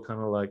people were kind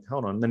of like,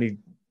 hold on. And then he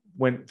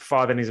went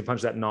 5 innings and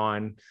punched that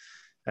 9.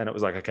 And it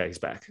was like, okay, he's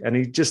back. And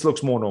he just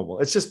looks more normal.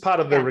 It's just part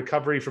of the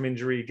recovery from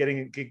injury,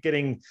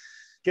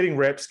 getting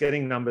reps,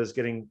 getting numbers,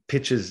 getting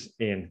pitches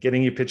in,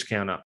 getting your pitch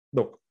count up.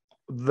 Look,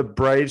 the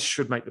Braves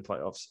should make the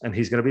playoffs, and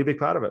he's going to be a big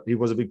part of it. He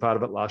was a big part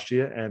of it last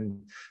year.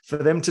 And for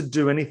them to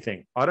do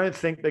anything, I don't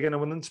think they're going to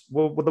win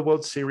the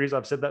World Series.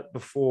 I've said that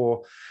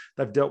before.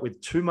 They've dealt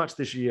with too much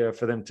this year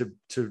for them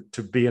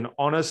to be an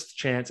honest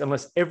chance.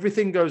 Unless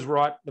everything goes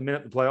right the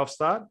minute the playoffs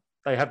start,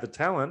 they have the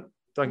talent.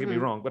 Don't get me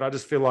wrong. But I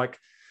just feel like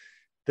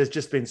there's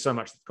just been so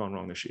much that's gone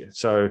wrong this year.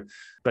 So,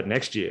 but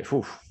next year,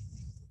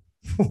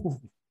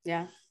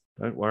 yeah.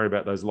 Don't worry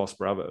about those lost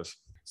bravos.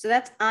 So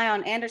that's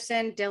Ion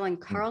Anderson. Dylan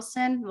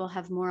Carlson. We'll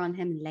have more on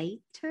him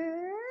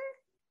later.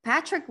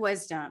 Patrick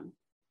Wisdom,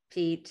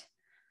 Pete.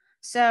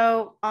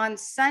 So on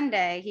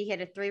Sunday, he hit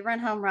a 3-run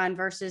home run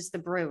versus the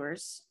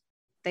Brewers.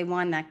 They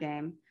won that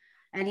game.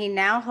 And he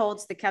now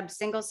holds the Cubs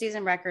single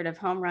season record of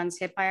home runs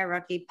hit by a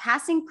rookie,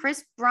 passing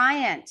Chris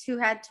Bryant, who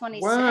had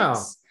 26.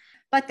 Wow.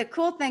 But the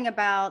cool thing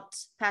about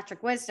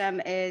Patrick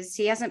Wisdom is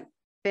he hasn't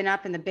been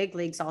up in the big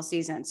leagues all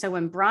season. So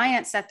when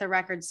Bryant set the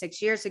record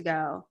 6 years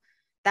ago,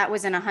 that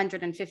was in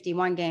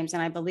 151 games.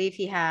 And I believe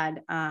he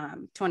had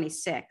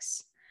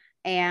 26.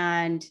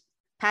 And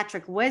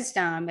Patrick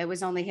Wisdom, it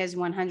was only his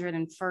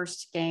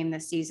 101st game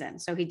this season.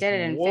 So he did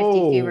it in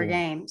 50 fewer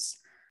games.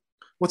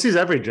 What's his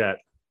average at?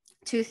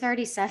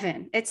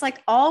 237. It's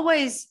like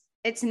always,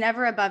 it's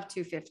never above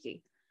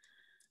 250.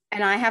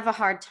 And I have a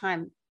hard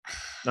time.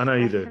 I know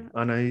you do.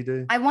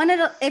 I wanted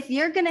to, if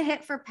you're going to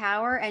hit for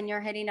power and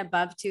you're hitting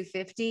above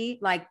 250,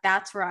 like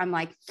that's where I'm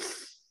like,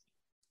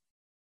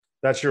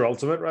 that's your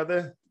ultimate right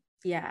there.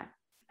 Yeah.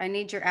 I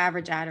need your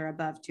average at or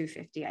above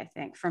 250, I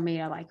think, for me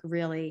to like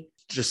really.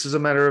 Just as a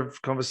matter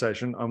of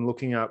conversation, I'm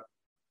looking up.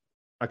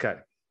 Okay.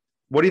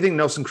 What do you think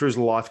Nelson Cruz's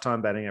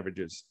lifetime batting average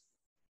is?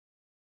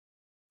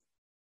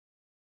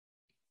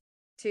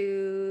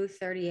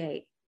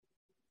 238.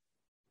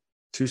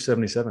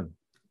 277.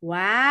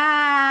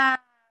 Wow.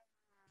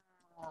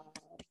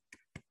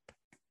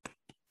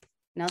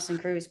 Nelson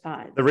Cruz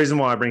pod. The reason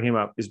why I bring him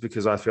up is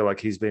because I feel like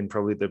he's been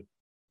probably the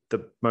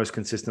most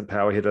consistent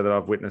power hitter that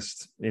I've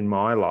witnessed in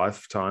my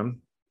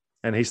lifetime.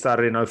 And he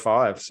started in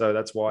 05. So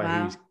that's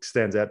why he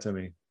stands out to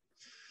me.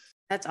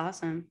 That's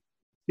awesome.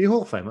 He's a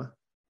Hall of Famer.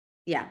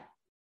 Yeah.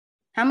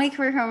 How many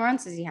career home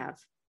runs does he have?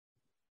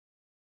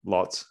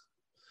 Lots.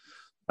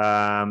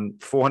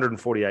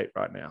 448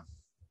 right now.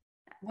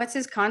 What's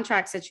his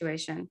contract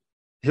situation?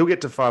 He'll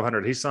get to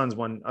 500. He signs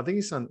one. I think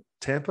he signed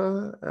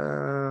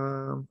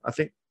Tampa. I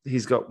think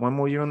he's got one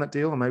more year on that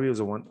deal, or maybe it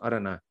was a one. I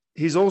don't know.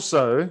 He's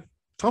also,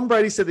 Tom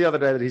Brady said the other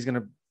day that he's going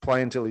to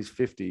play until he's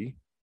 50.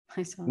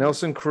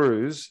 Nelson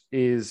Cruz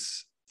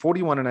is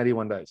 41 and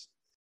 81 days.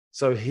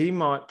 So he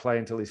might play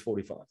until he's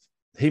 45.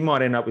 He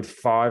might end up with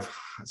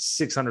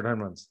 600 home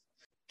runs.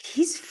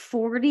 He's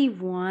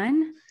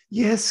 41?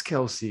 Yes,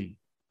 Kelsey.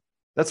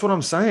 That's what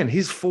I'm saying.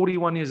 He's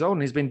 41 years old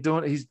and he's been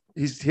doing,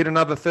 he's hit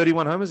another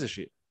 31 homers this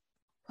year.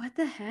 What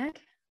the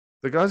heck?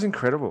 The guy's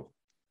incredible.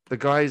 The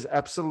guy is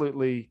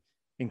absolutely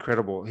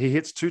incredible. He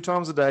hits 2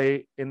 times a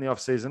day in the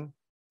off season.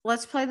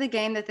 Let's play the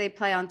game that they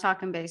play on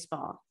Talkin'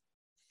 Baseball.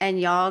 And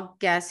y'all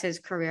guess his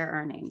career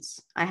earnings.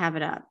 I have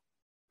it up.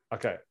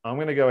 Okay. I'm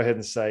going to go ahead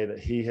and say that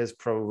he has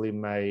probably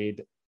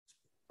made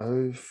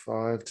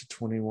 05 to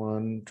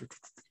 21,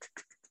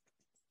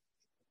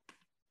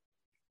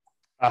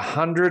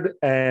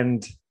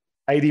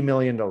 $180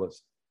 million.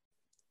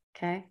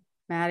 Okay.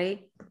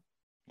 Maddie?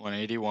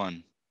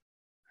 181.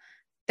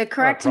 The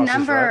correct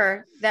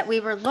number that we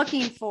were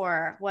looking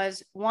for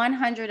was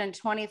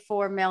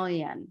 124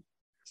 million.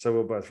 So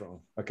we're both wrong.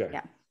 Okay.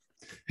 Yeah.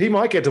 He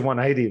might get to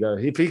 180 though.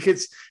 If he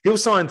gets, he'll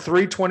sign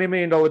 3 $20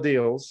 million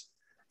deals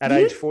at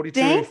age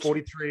 42,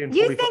 43, and 45.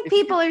 You think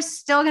people are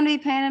still going to be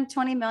paying him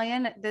 20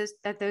 million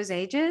at those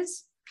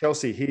ages?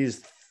 Kelsey,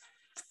 he's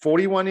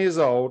 41 years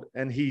old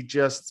and he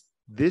just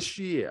this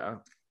year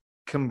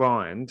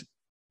combined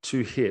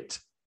to hit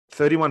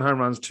 31 home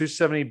runs,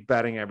 270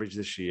 batting average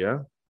this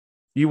year.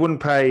 You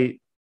wouldn't pay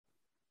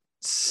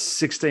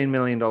 $16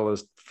 million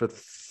for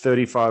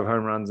 35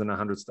 home runs and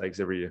 100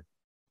 steaks every year.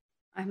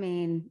 I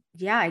mean,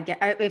 yeah, I get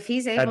if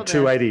he's able at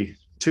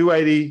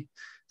 280,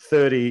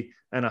 30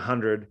 and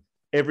 100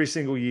 every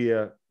single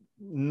year.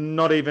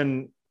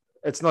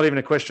 It's not even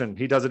a question.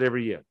 He does it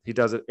every year.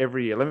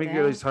 Let me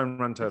get these home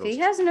run totals. If he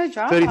has no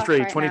drop 33,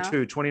 right 22,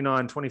 now.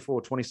 29,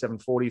 24, 27,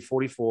 40,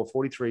 44,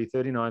 43,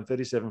 39,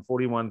 37,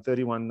 41,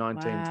 31,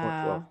 19,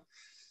 Wow.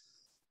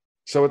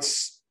 12. So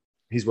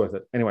he's worth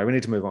it. Anyway, we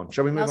need to move on.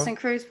 Shall we move Nelson on?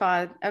 Cruz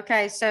pod.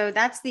 Okay, so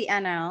that's the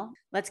NL.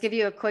 Let's give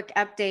you a quick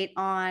update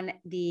on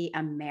the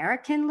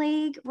American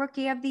League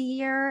Rookie of the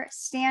Year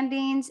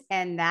standings,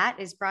 and that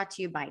is brought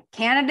to you by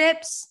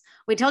Canadips.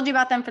 We told you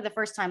about them for the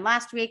first time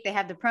last week. They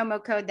have the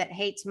promo code that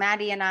hates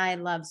Maddie and I,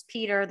 loves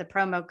Peter. The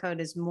promo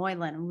code is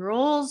Moylan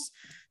Rules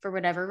for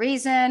whatever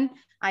reason.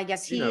 I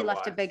guess he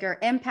left a bigger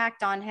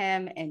impact on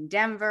him in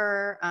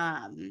Denver.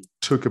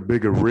 Took a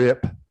bigger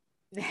rip.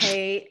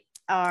 They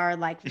are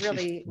like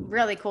really,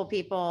 really cool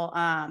people,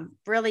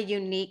 really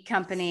unique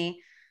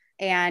company.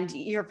 And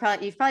you've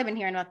probably been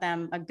hearing about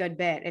them a good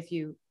bit if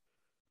you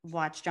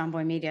watch John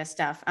Boy Media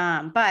stuff.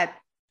 But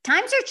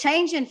times are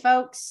changing,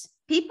 folks.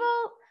 People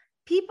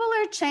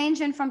are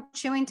changing from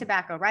chewing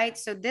tobacco, right?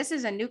 So this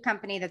is a new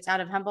company that's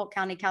out of Humboldt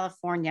County,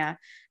 California,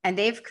 and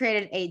they've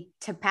created a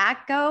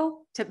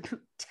tobacco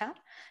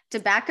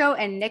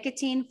and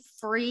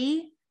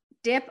nicotine-free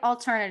dip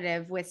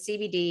alternative with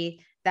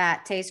CBD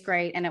that tastes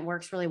great and it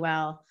works really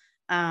well.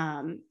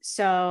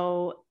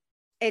 So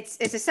it's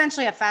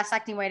essentially a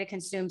fast-acting way to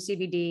consume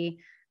CBD,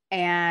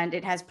 and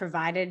it has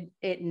provided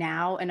it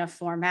now in a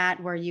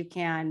format where you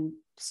can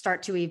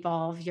start to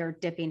evolve your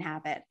dipping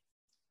habit.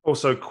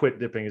 Also, quit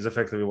dipping is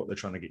effectively what they're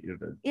trying to get you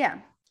to do. Yeah.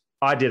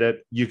 I did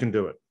it. You can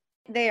do it.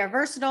 They are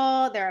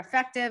versatile. They're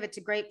effective. It's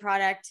a great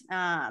product.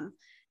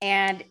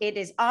 And it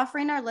is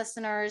offering our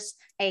listeners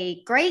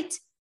a great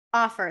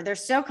offer. They're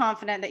so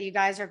confident that you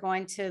guys are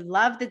going to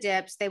love the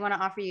dips. They want to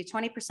offer you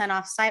 20%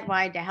 off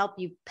site-wide to help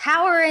you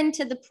power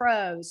into the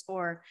pros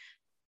or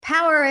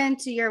power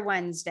into your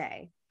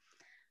Wednesday.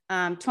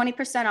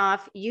 20%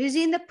 off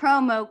using the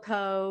promo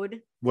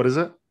code. What is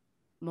it?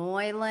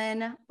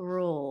 Moylan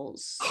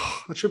Rules.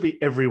 That should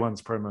be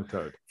everyone's promo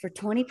code. For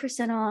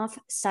 20% off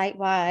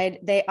site-wide.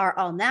 They are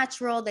all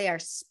natural. They are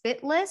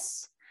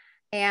spitless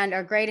and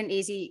are great and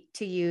easy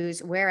to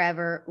use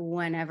wherever,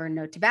 whenever.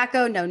 No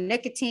tobacco, no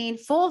nicotine,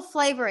 full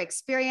flavor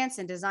experience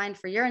and designed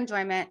for your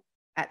enjoyment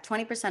at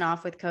 20%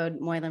 off with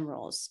code Moylan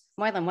Rules.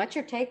 Moylan, what's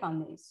your take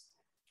on these?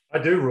 I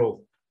do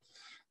rule.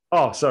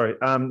 Oh, sorry.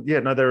 Yeah,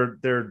 no,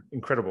 they're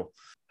incredible.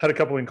 Had a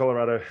couple in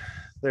Colorado.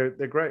 They're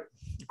great.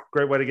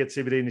 Great way to get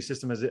CBD in your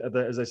system,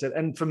 as I said.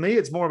 And for me,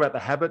 it's more about the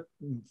habit,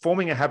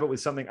 forming a habit with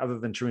something other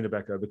than chewing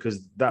tobacco,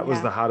 because that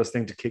was the hardest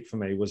thing to kick for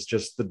me, was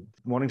just the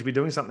wanting to be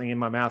doing something in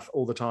my mouth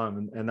all the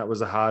time. And that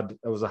was a hard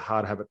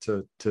habit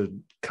to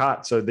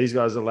cut. So these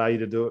guys allow you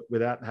to do it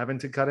without having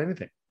to cut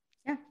anything.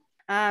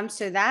 Yeah.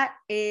 So that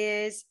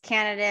is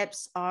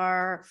Candidates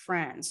Are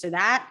Friends. So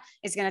that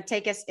is going to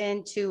take us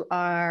into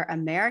our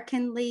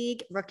American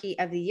League Rookie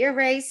of the Year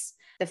race.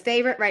 The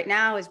favorite right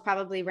now is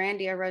probably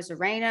Randy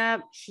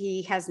Arozarena.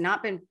 He has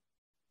not been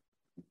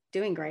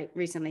doing great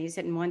recently. He's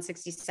hitting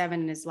 167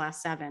 in his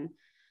last 7,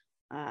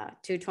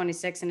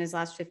 226 in his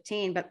last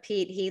 15. But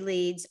Pete, he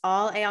leads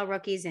all AL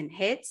rookies in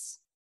hits.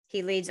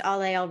 He leads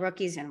all AL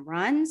rookies in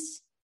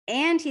runs,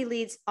 and he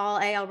leads all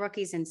AL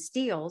rookies in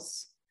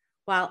steals,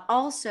 while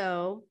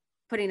also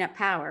putting up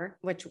power,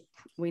 which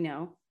we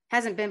know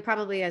hasn't been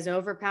probably as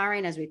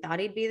overpowering as we thought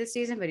he'd be this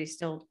season, but he's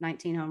still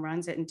 19 home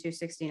runs hitting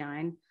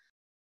 269.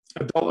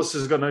 Adolis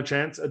has got no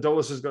chance.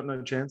 Adolis has got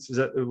no chance. Is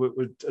that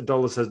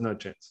Adolis has no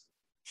chance?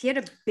 He had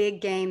a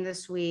big game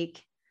this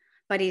week,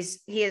 but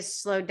he has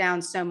slowed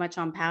down so much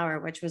on power,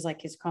 which was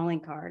like his calling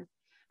card.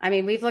 I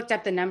mean, we've looked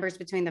up the numbers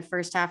between the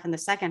first half and the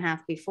second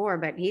half before,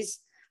 but he's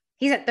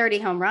at 30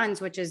 home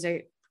runs, which is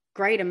a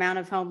great amount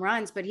of home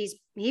runs, but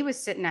he was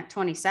sitting at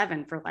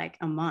 27 for like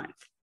a month.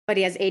 But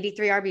he has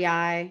 83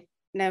 RBI.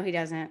 No, he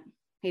doesn't.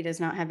 He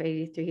does not have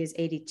 83. He has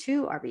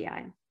 82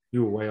 RBI.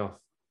 You were way off.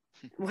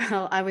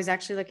 Well, I was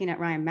actually looking at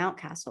Ryan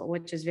Mountcastle,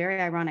 which is very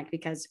ironic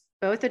because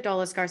both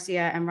Adolis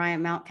Garcia and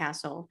Ryan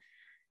Mountcastle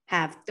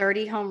have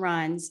 30 home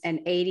runs and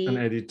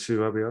 82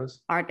 RBIs.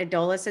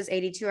 Adolis has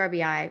 82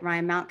 RBI.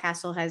 Ryan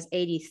Mountcastle has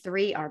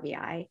 83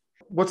 RBI.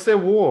 What's their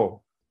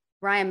WAR?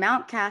 Ryan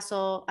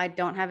Mountcastle, I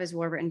don't have his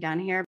WAR written down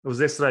here. It was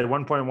yesterday,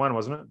 1.1,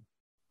 wasn't it?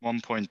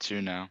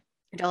 1.2 now.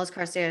 Adolis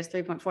Garcia is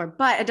 3.4,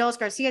 but Adolis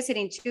Garcia is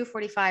hitting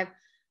 245,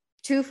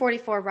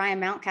 244. Ryan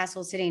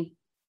Mountcastle is hitting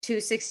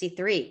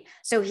 263.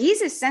 So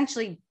he's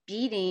essentially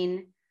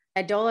beating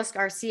Adolis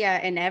Garcia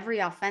in every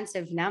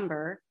offensive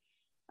number.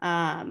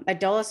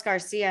 Adolis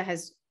Garcia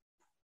has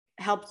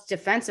helped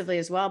defensively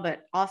as well,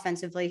 but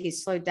offensively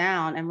he's slowed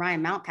down, and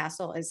Ryan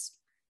Mountcastle is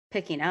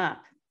picking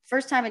up.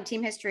 First time in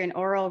team history an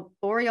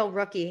Oriole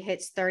rookie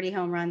hits 30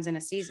 home runs in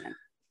a season.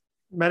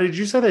 Matty, did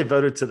you say they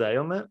voted today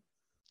on that?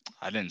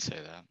 I didn't say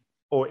that.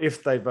 Or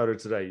if they voted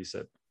today, you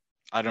said?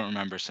 I don't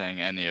remember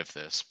saying any of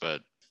this,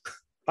 but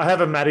I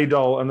have a Matty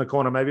doll in the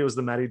corner. Maybe it was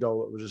the Matty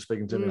doll that was just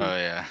speaking to me. Oh,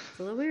 yeah. It's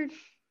a little weird.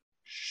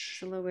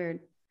 It's a little weird.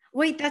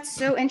 Wait, that's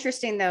so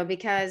interesting, though,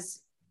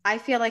 because I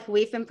feel like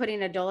we've been putting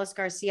Adolis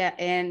Garcia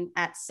in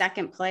at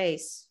second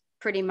place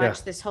pretty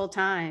much this whole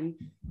time.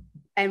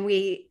 And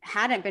we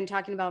hadn't been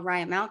talking about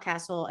Ryan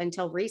Mountcastle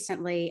until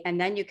recently. And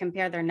then you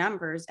compare their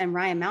numbers, and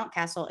Ryan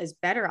Mountcastle is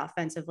better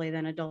offensively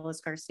than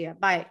Adolis Garcia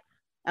by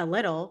a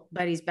little,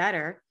 but he's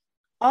better.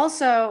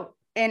 Also,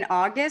 in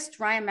August,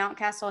 Ryan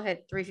Mountcastle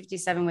hit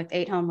 357 with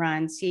 8 home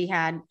runs. He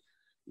had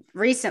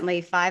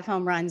recently 5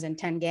 home runs in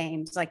 10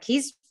 games.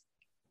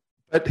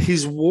 But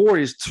his WAR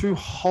is 2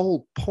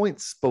 whole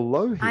points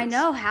below his. I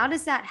know. How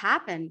does that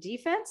happen?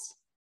 Defense?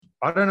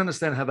 I don't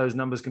understand how those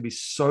numbers can be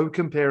so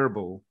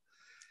comparable.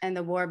 And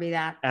the WAR be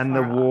that. And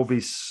the WAR be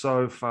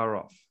so far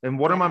off. And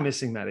what am I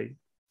missing, Matty?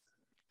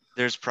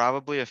 There's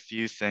probably a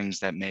few things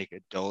that make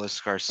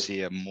Adolis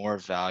Garcia more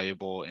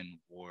valuable in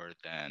WAR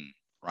than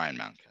Ryan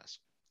Mountcastle.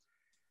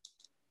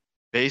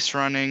 Base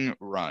running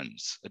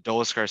runs.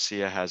 Adolis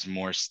Garcia has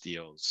more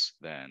steals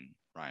than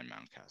Ryan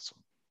Mountcastle.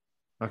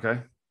 Okay.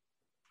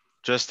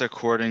 Just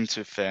according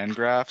to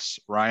Fangraphs,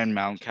 Ryan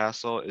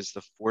Mountcastle is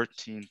the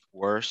 14th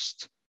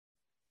worst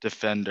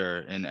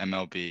defender in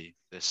MLB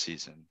this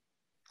season.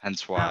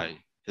 Hence why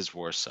his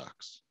WAR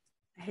sucks.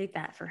 I hate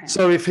that for him.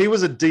 So if he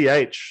was a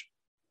DH,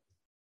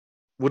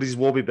 would his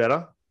WAR be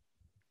better?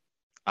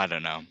 I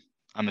don't know.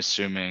 I'm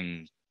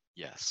assuming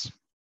yes.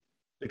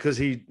 Because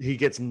he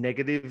gets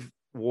negative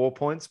WAR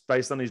points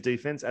based on his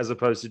defense as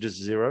opposed to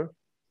just 0.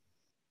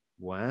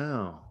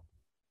 Wow.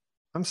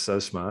 I'm so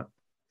smart.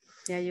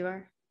 Yeah, you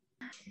are.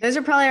 Those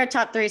are probably our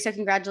top 3. So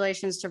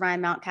congratulations to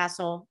Ryan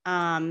Mountcastle.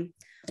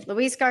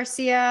 Luis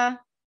Garcia,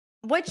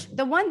 which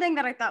the one thing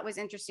that I thought was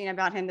interesting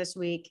about him this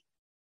week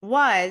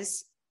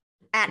was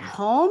at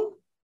home,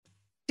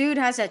 dude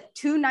has a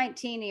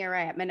 2.19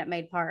 ERA at Minute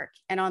Maid Park,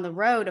 and on the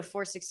road a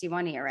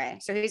 4.61 ERA.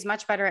 So he's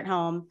much better at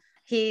home.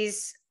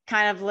 He's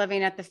kind of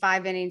living at the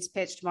 5 innings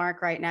pitched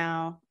mark right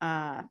now.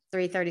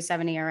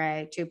 3.37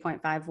 ERA,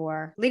 2.5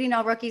 WAR, leading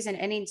all rookies in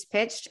innings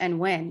pitched and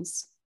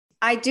wins.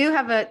 I do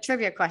have a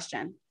trivia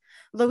question.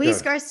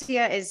 Luis Go.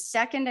 Garcia is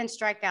second in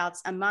strikeouts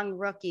among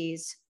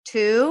rookies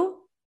to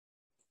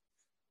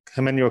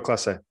Emmanuel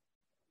Clase.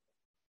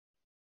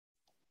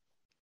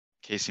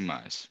 Casey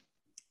Mize.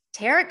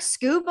 Tarek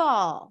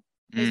Skubal,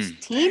 his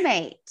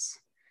teammate.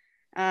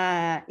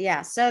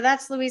 Yeah, so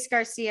that's Luis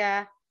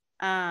Garcia.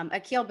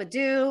 Akil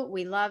Baddoo,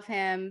 we love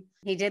him.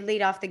 He did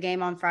lead off the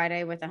game on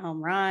Friday with a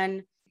home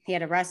run. He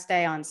had a rest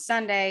day on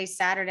Sunday.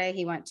 Saturday,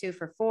 he went 2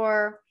 for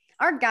 4.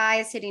 Our guy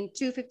is hitting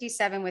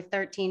 257 with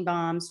 13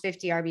 bombs,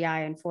 50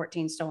 RBI, and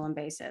 14 stolen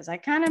bases. I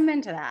kind of am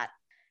into that.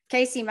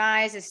 Casey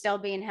Mize is still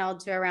being held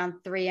to around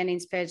 3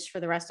 innings pitched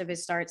for the rest of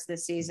his starts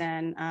this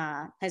season.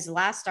 His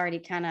last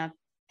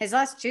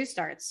 2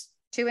 starts,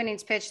 2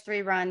 innings pitched,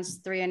 3 runs,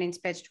 3 innings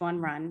pitched, 1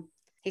 run.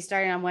 He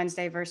started on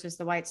Wednesday versus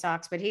the White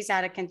Sox, but he's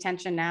out of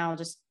contention now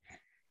just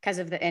because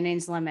of the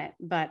innings limit.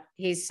 But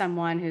he's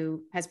someone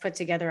who has put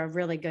together a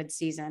really good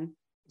season.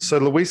 So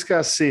Luis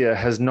Garcia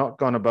has not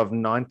gone above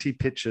 90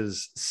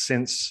 pitches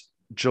since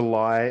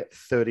July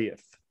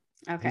 30th.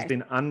 Okay. He's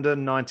been under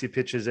 90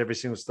 pitches every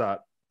single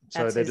start.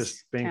 So they're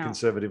just being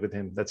conservative with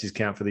him. That's his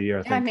count for the year,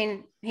 I think. I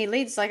mean, he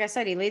leads, like I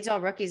said, he leads all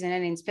rookies in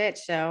innings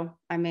pitched. So,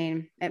 I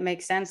mean, it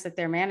makes sense that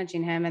they're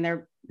managing him,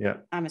 and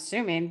I'm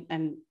assuming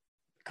and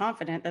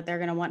confident that they're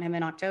going to want him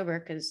in October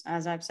because,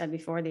 as I've said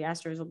before, the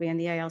Astros will be in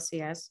the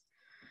ALCS.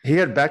 He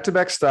had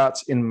back-to-back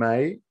starts in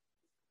May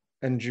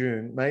and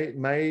June.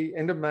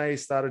 End of May,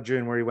 start of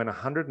June, where he went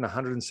 100 and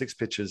 106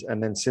 pitches.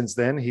 And then since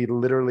then, he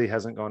literally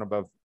hasn't gone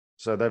above.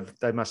 So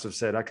they must have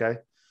said, okay,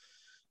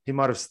 they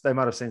might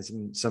have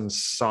seen some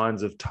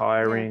signs of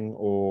tiring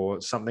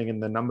or something,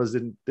 and the numbers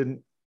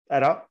didn't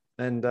add up.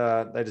 And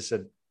they just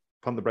said,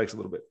 pump the brakes a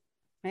little bit.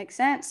 Makes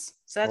sense.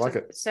 So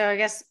that's so I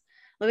guess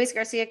Luis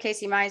Garcia,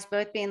 Casey Mize,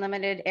 both being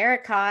limited.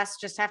 Eric Koss,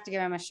 just have to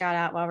give him a shout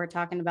out while we're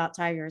talking about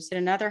Tigers, hit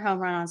another home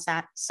run on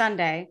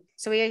Sunday.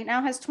 So he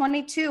now has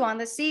 22 on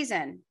the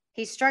season.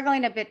 He's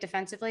struggling a bit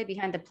defensively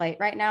behind the plate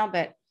right now,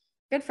 but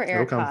good for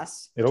Eric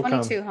Koss.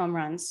 22 home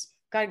runs.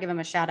 Got to give him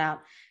a shout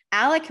out.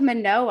 Alek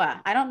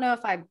Manoah. I don't know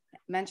if I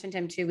mentioned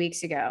him 2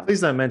 weeks ago.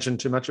 Please don't mention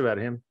too much about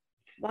him.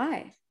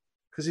 Why?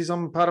 Because he's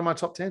on part of my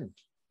top 10.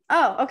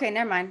 Oh, okay.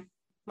 Never mind.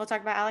 We'll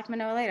talk about Alek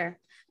Manoah later.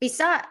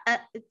 Besides,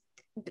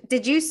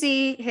 did you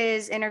see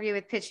his interview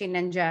with Pitching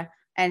Ninja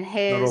and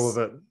his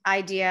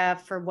idea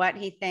for what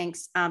he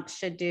thinks umps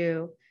should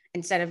do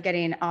instead of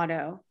getting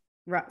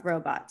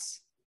robot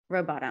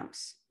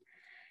umps?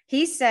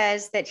 He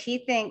says that he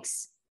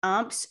thinks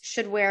umps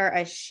should wear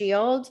a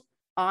shield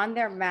on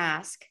their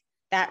mask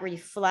that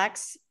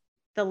reflects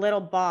the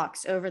little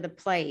box over the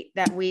plate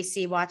that we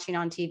see watching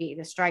on TV,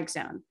 the strike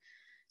zone.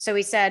 So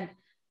he said,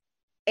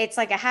 it's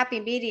like a happy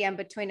medium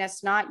between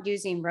us not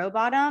using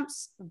robot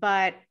umps,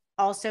 but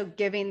also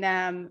giving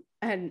them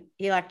an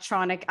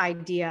electronic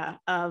idea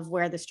of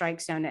where the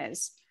strike zone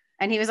is.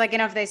 And he was like,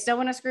 if they still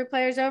want to screw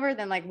players over,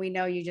 then we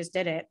know you just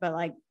did it,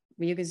 but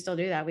you can still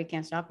do that. We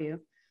can't stop you.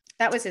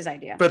 That was his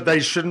idea. But they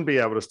shouldn't be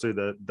able to do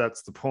that.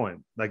 That's the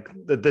point.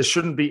 There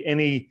shouldn't be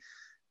any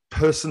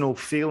personal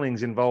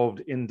feelings involved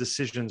in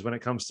decisions when it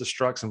comes to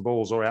strikes and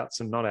balls or outs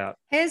and not out.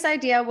 His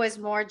idea was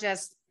more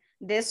just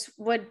this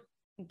would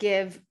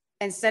give,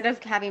 instead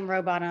of having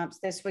robot umps,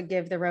 this would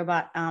give the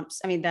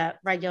the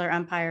regular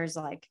umpires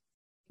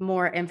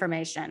more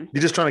information.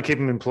 You're just trying to keep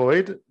them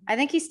employed? I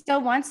think he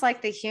still wants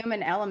the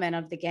human element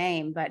of the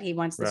game, but he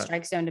wants the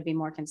strike zone to be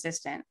more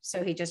consistent.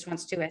 So he just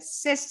wants to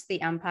assist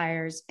the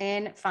umpires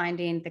in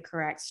finding the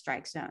correct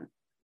strike zone.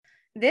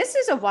 This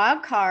is a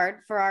wild card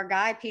for our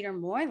guy, Peter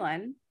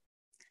Moylan.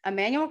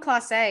 Emmanuel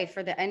Clase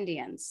for the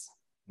Indians.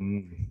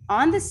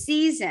 On the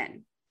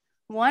season,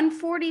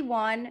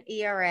 141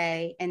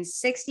 ERA in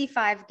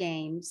 65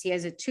 games. He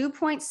has a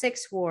 2.6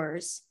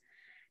 WARs.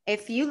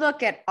 If you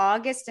look at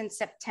August and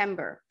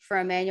September for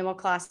Emmanuel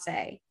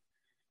Clase,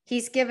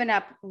 he's given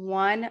up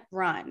 1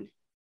 run,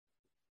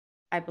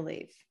 I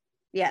believe.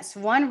 Yes,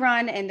 1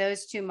 run in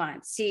those 2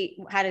 months. He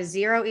had a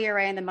 0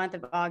 ERA in the month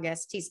of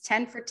August. He's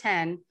 10 for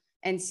 10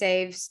 and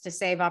saves to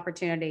save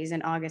opportunities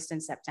in August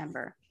and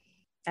September.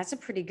 That's a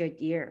pretty good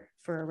year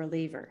for a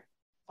reliever.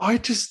 I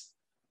want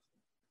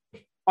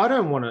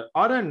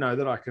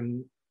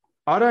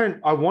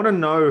to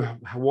know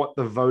what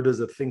the voters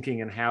are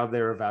thinking and how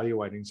they're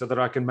evaluating so that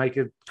I can make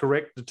a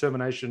correct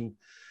determination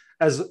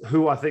as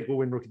who I think will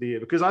win Rookie of the Year.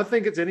 Because I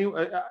think it's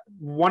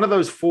one of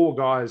those 4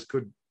 guys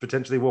could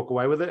potentially walk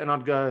away with it. And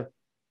I'd go,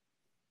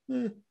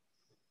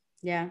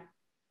 yeah.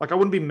 I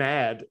wouldn't be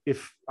mad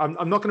if I'm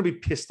not going to be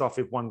pissed off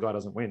if one guy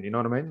doesn't win. You know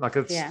what I mean?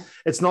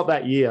 It's not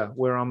that year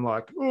where I'm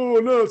like,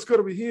 oh no, it's got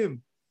to be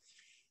him.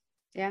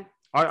 Yeah.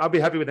 I'd be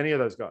happy with any of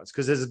those guys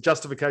because there's a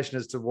justification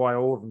as to why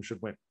all of them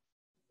should win.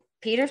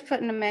 Peter's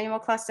putting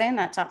Emmanuel Clase in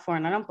that top 4,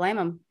 and I don't blame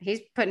him.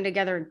 He's putting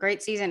together a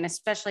great season,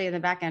 especially in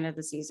the back end of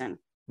the season.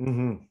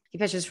 Mm-hmm. He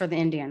pitches for the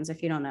Indians,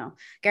 if you don't know.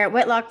 Garrett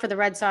Whitlock for the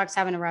Red Sox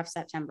having a rough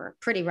September.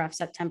 Pretty rough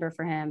September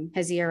for him.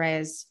 His ERA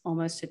is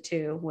almost a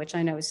 2, which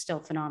I know is still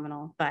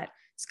phenomenal, but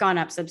it's gone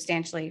up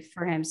substantially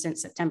for him since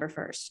September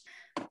 1st.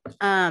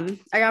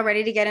 Are y'all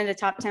ready to get into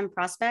top 10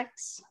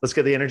 prospects? Let's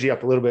get the energy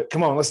up a little bit.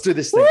 Come on, let's do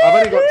this thing. I've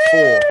only got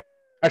 4.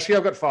 Actually,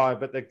 I've got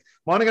 5, but mine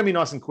are going to be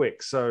nice and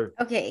quick. So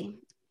okay.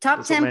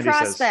 Top 10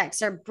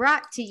 prospects are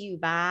brought to you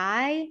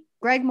by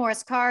Greg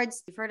Morris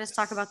Cards. You've heard us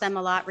talk about them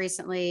a lot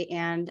recently,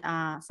 and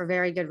for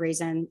very good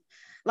reason.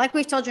 Like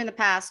we've told you in the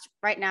past,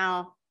 right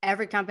now,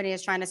 every company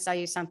is trying to sell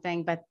you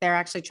something, but they're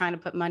actually trying to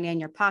put money in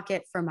your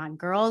pocket. For my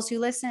girls who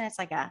listen, it's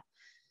like a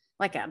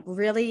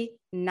really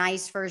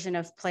nice version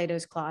of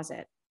Plato's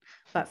Closet,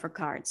 but for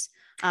cards.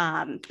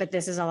 But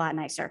this is a lot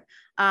nicer.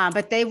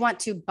 But they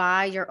want to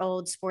buy your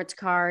old sports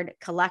card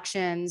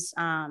collections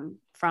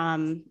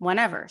from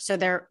whenever. So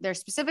they're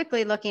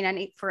specifically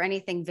looking for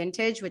anything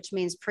vintage, which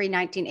means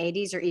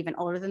pre-1980s or even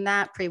older than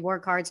that, pre-war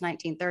cards,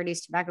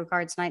 1930s, tobacco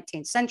cards,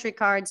 19th century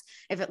cards.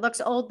 If it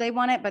looks old, they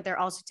want it, but they're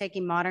also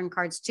taking modern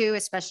cards too,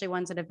 especially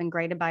ones that have been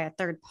graded by a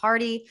third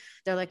party.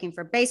 They're looking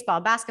for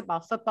baseball, basketball,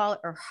 football,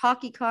 or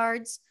hockey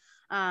cards.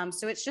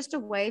 So it's just a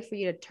way for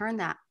you to turn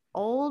that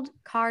old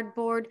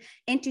cardboard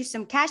into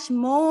some cash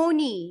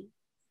money.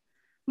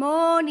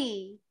 So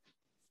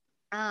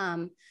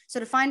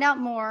to find out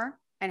more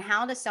and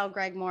how to sell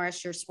Greg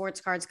Morris your sports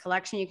cards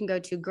collection, you can go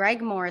to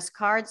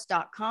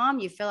gregmorriscards.com.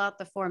 You fill out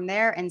the form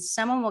there, and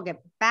someone will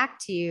get back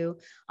to you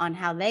on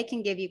how they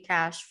can give you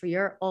cash for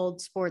your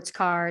old sports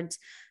cards.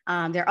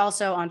 They're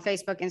also on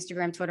Facebook,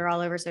 Instagram, Twitter, all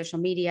over social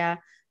media.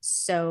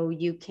 So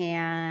you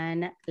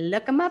can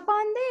look them up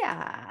on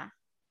there.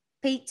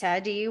 Peter,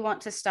 do you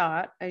want to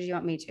start or do you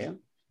want me to? I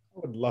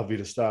would love you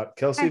to start,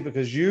 Kelsey,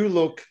 because you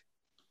look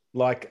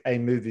like a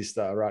movie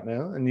star right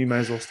now, and you may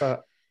as well start.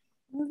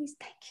 Movies,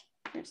 thank you.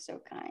 You're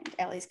so kind.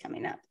 Ellie's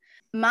coming up.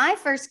 My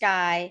first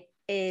guy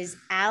is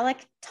Alek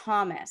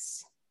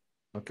Thomas.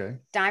 Okay.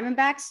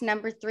 Diamondbacks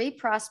number 3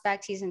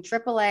 prospect. He's in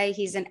AAA.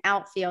 He's an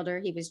outfielder.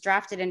 He was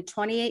drafted in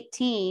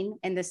 2018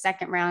 in the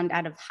second round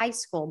out of high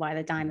school by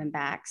the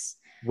Diamondbacks.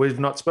 We've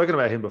not spoken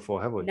about him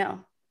before, have we?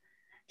 No.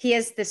 He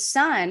is the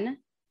son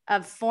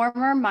of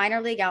former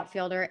minor league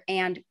outfielder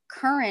and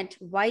current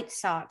White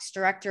Sox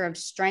director of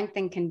strength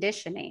and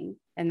conditioning,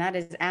 and that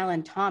is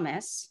Alan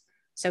Thomas.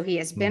 So he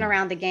has been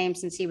around the game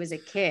since he was a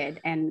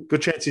kid. And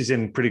good chance he's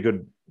in pretty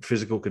good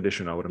physical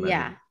condition, I would imagine.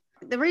 Yeah.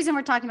 The reason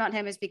we're talking about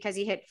him is because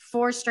he hit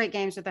 4 straight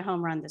games with a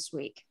home run this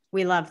week.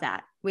 We love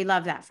that. We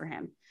love that for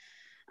him.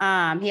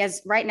 He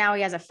has a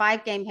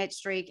 5-game hit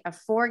streak, a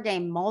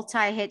 4-game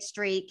multi-hit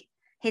streak,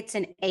 hits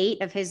in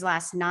 8 of his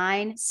last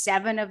 9.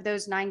 7 of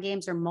those 9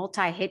 games are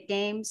multi-hit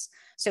games.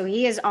 So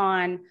he is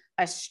on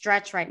a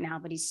stretch right now,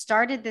 but he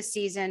started the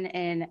season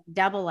in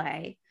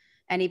AA.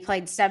 And he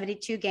played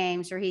 72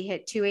 games where he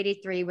hit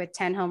 283 with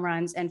 10 home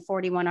runs and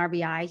 41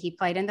 RBI. He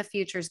played in the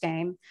Futures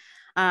game.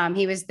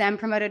 He was then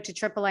promoted to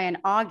AAA in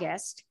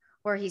August,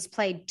 where he's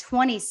played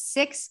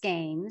 26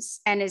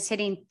 games and is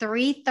hitting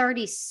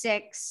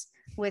 336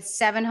 with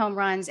 7 home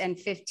runs and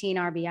 15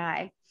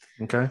 RBI.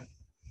 Okay.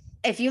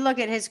 If you look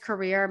at his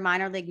career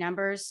minor league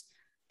numbers,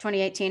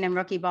 2018 in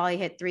rookie ball, he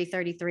hit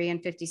 333 in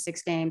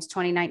 56 games.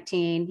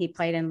 2019, he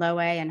played in low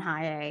A and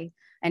high A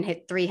and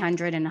hit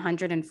 300 in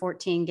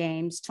 114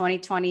 games.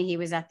 2020, he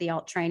was at the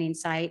alt training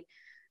site.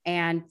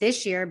 And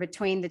this year,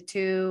 between the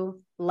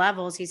 2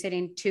 levels, he's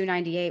hitting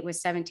 298 with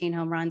 17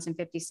 home runs and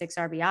 56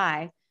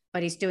 RBI,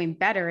 but he's doing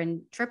better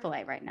in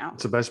AAA right now.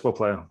 It's a baseball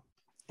player.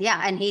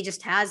 Yeah. And he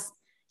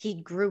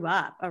grew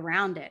up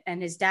around it,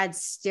 and his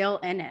dad's still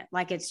in it.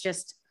 Like, it's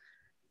just,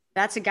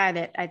 that's a guy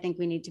that I think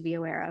we need to be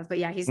aware of. But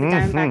yeah, he's the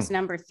Diamondbacks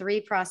number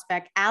 3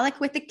 prospect. Alek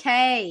with a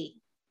K.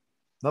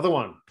 Another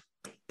one.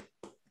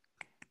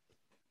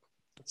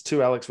 It's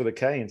 2 Alex with a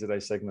K in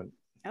today's segment.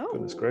 Oh,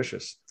 goodness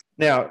gracious.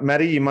 Now,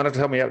 Maddie, you might have to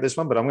help me out with this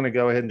one, but I'm going to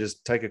go ahead and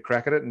just take a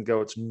crack at it and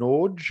go, it's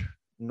Norge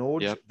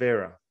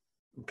Vera.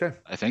 Okay.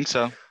 I think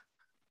so.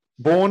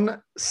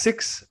 Born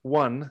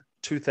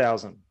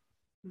 6/1/2000.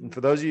 And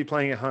for those of you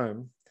playing at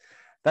home,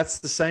 that's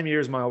the same year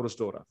as my oldest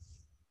daughter.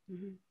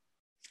 Mm-hmm.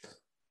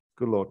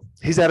 Good Lord.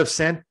 He's out of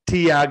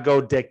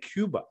Santiago de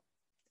Cuba.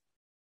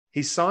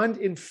 He signed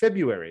in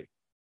February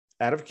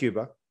out of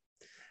Cuba,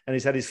 and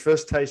he's had his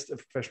first taste of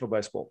professional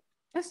baseball.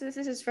 Oh, so this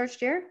is his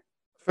first year?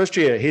 First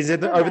year. He's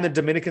over in the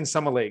Dominican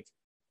Summer League.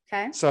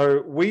 Okay.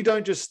 So we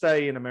don't just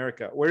stay in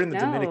America. We're in the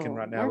Dominican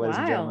right now, ladies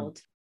and gentlemen.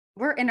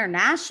 We're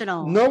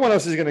international. No one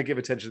else is going to give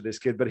attention to this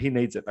kid, but he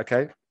needs it,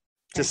 okay?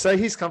 To say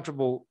he's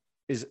comfortable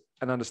is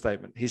an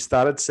understatement. He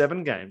started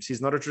 7 games. He's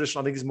not a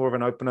traditional, I think he's more of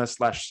an opener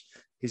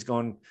 / he's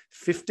gone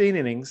 15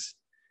 innings,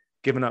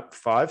 given up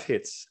 5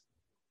 hits,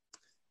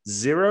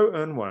 0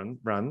 earned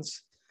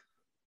runs,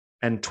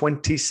 and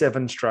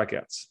 27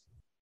 strikeouts.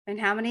 And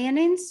how many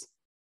innings?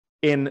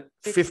 In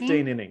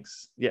 15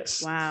 innings.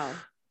 Yes. Wow.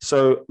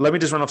 So let me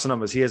just run off some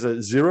numbers. He has a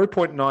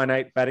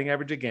 0.98 batting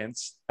average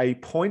against, a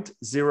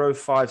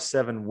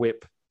 .057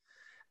 whip,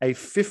 a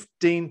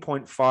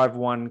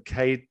 15.51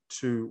 K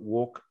to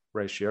walk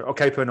ratio, or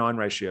K per 9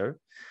 ratio,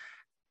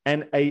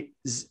 and a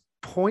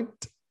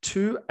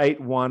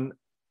 .281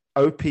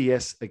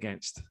 OPS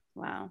against.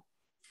 Wow.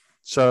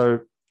 So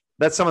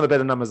that's some of the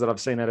better numbers that I've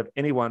seen out of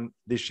anyone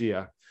this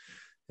year.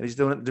 and he's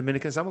doing it in the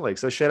Dominican Summer League.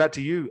 So shout out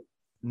to you,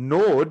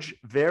 Norge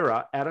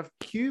Vera out of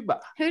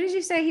Cuba. Who did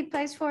you say he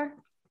plays for?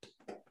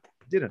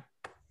 Didn't.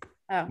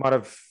 Oh. Might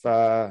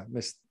have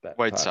missed that.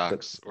 White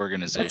Sox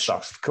organization. White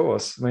Sox, of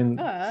course. I mean,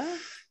 Okay.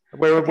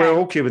 where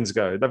all Cubans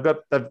go.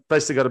 They've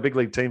basically got a big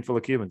league team full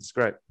of Cubans. It's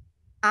great.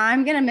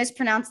 I'm going to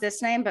mispronounce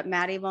this name, but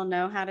Maddie will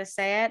know how to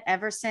say it.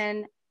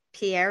 Everson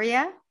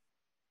Pereira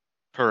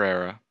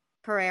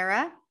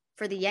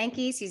for the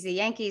Yankees. He's the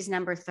Yankees'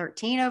 number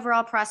 13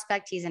 overall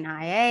prospect. He's an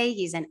IA.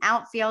 He's an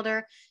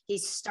outfielder. He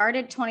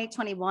started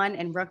 2021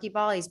 in rookie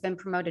ball. He's been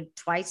promoted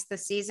twice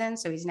this season,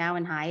 so he's now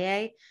in high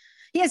A.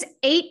 He has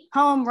 8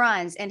 home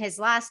runs in his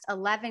last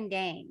 11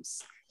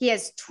 games. He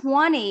has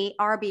 20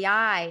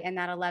 RBI in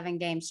that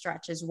 11-game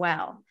stretch as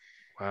well.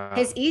 Wow.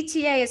 His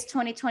ETA is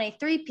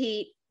 2023,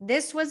 Pete.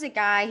 This was a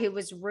guy who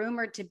was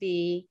rumored to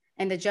be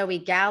in the Joey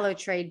Gallo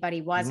trade, but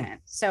he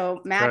wasn't.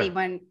 So, Maddie,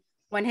 when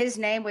his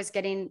name was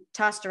getting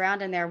tossed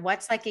around in there,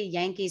 what's like a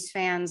Yankees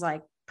fan's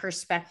like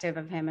perspective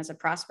of him as a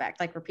prospect?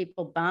 Like, were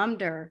people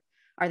bummed, or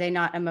are they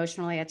not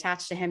emotionally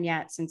attached to him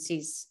yet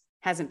since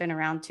hasn't been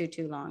around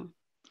too long?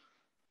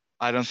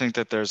 I don't think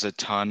that there's a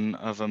ton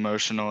of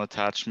emotional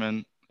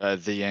attachment.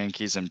 The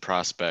Yankees and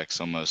prospects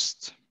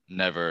almost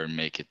never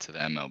make it to the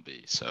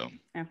MLB. So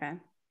okay.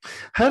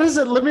 How does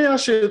it? Let me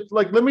ask you.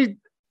 When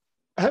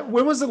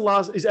was the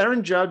last? Did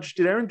Aaron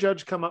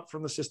Judge come up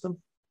from the system?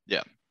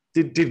 Yeah.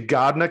 Did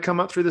Gardner come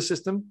up through the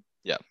system?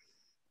 Yeah.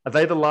 Are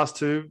they the last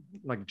two?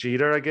 Like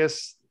Jeter, I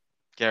guess.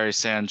 Gary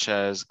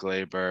Sanchez,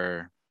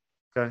 Glaber.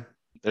 Okay.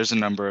 There's a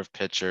number of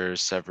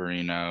pitchers,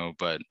 Severino,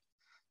 but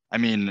I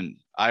mean,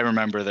 I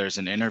remember there's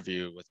an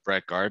interview with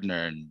Brett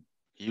Gardner, and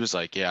he was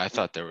like, "Yeah, I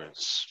thought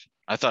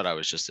I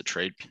was just a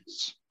trade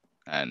piece,"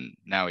 and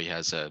now he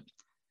has a,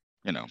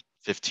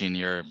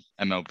 15-year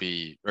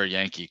MLB or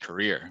Yankee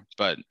career.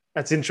 But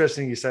that's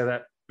interesting you say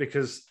that,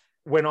 because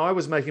when I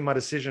was making my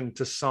decision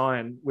to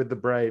sign with the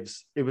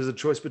Braves, it was a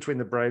choice between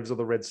the Braves or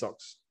the Red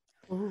Sox.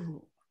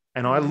 Ooh,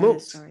 and I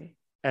looked,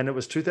 and it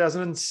was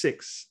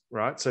 2006,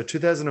 right? So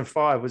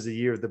 2005 was the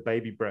year of the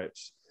baby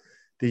Braves,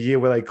 the year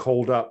where they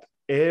called up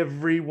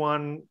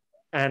everyone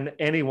and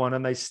anyone,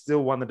 and they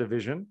still won the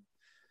division.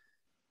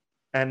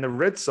 And the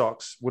Red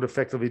Sox would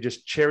effectively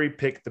just cherry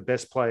pick the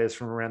best players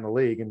from around the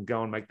league and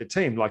go and make the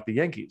team like the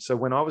Yankees. So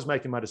when I was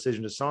making my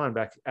decision to sign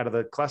back out of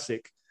the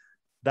Classic,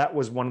 that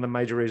was one of the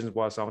major reasons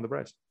why I signed with the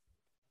Braves.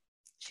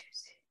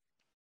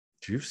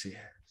 Juicy.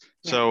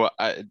 So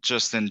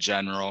just in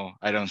general,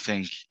 I don't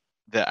think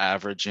the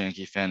average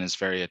Yankee fan is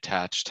very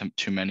attached to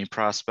too many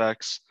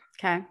prospects.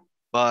 Okay.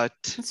 But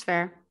that's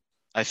fair.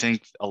 I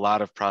think a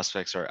lot of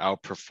prospects are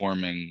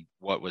outperforming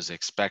what was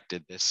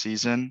expected this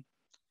season.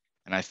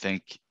 And I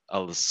think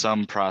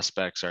some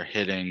prospects are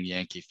hitting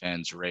Yankee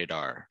fans'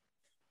 radar.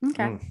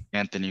 Okay.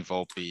 Anthony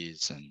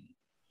Volpe's. And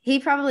he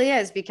probably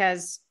is,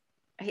 because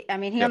he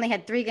only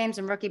had 3 games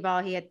in rookie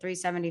ball. He had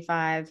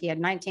 375. He had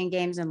 19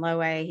 games in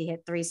low A. He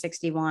hit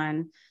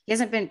 361. He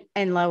hasn't been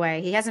in low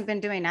A. He hasn't been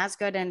doing as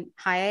good in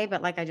high A,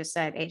 but like I just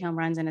said, 8 home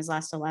runs in his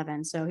last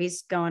 11. So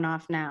he's going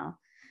off now.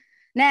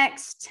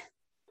 Next.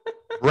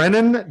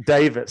 Brennan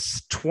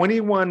Davis,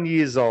 21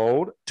 years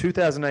old,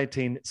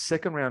 2018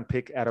 second-round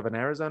pick out of an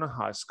Arizona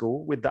high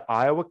school with the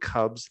Iowa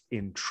Cubs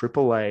in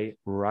AAA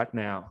right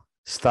now.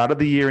 Started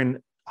the year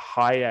in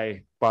high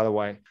A, by the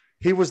way.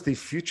 He was the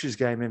Futures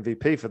Game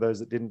MVP for those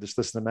that didn't just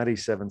listen to Maddie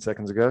 7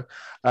 seconds ago.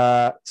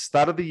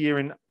 Started the year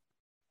in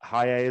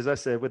high A, as I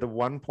said, with a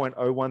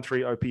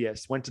 1.013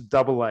 OPS. Went to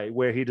double A,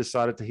 where he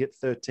decided to hit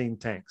 13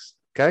 tanks.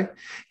 Okay?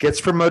 Gets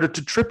promoted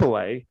to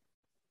AAA.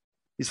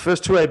 His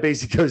first 2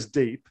 ABs, he goes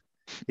deep.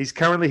 He's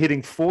currently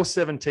hitting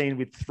 .417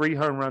 with 3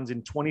 home runs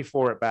in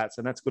 24 at-bats,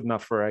 and that's good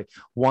enough for a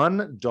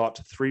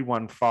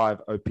 1.315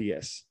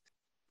 OPS.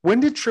 When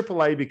did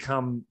AAA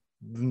become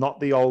not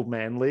the old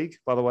man league,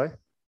 by the way?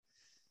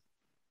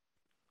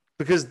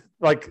 Because,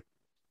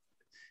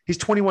 he's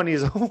 21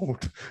 years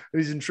old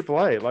and he's in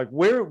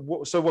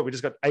AAA. So what, we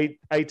just got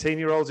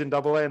 18-year-olds in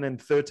AA and then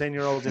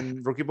 13-year-olds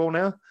in rookie ball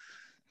now?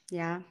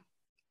 Yeah.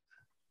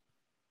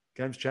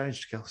 Game's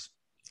changed, Kels.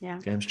 Yeah.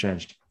 Game's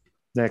changed.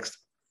 Next.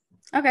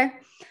 Okay.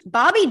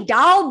 Bobby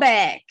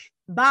Dahlbeck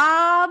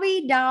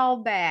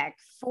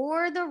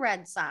for the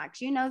Red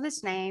Sox. You know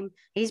this name.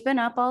 He's been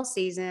up all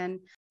season.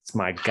 It's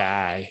my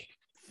guy.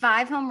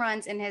 5 home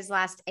runs in his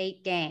last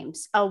 8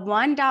 games, a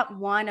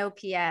 1.1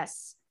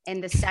 OPS in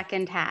the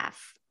second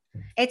half.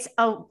 It's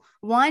a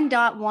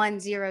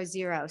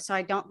 1.100. So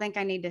I don't think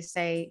I need to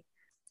say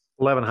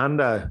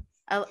 1100.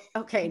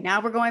 Okay, now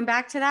we're going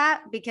back to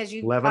that because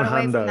you got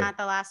away from that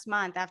the last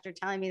month after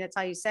telling me that's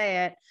how you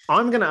say it.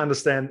 I'm going to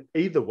understand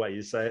either way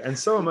you say it, and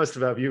so are most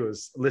of our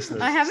viewers,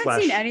 listeners. I haven't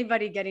seen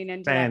anybody getting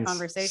into that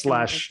conversation with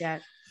us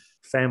yet.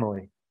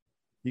 Family.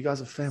 You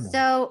guys are family.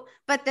 So,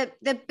 but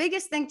the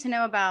biggest thing to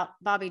know about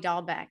Bobby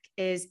Dahlbeck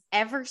is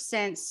ever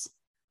since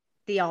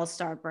the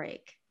All-Star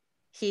break,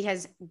 he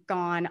has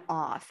gone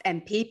off,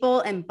 and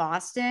people in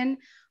Boston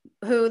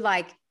who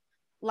liked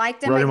him at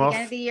the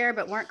beginning of the year,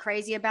 but weren't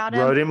crazy about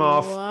him. Wrote him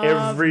off.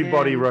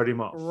 Everybody wrote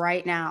him off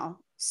right now.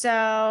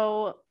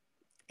 So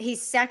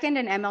He's second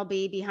in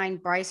MLB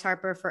behind Bryce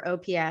Harper for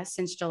OPS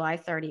since July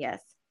 30th.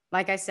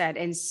 Like I said,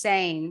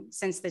 insane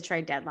since the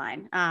trade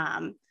deadline.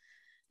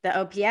 The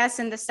OPS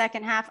in the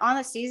second half on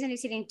the season,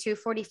 he's hitting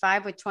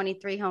 245 with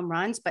 23 home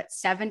runs, but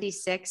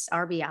 76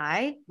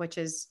 RBI, which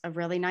is a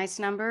really nice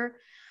number.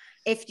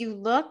 If you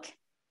look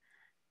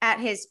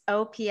at his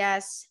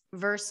OPS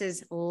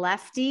versus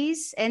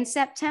lefties in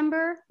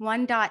September,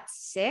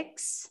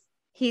 1.6,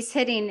 he's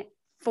hitting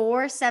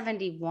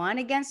 471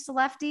 against the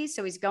lefties.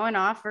 So he's going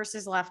off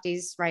versus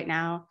lefties right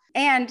now.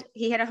 And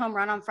he hit a home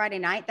run on Friday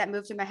night that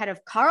moved him ahead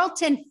of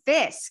Carlton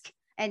Fisk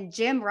and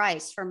Jim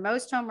Rice for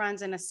most home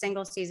runs in a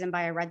single season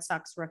by a Red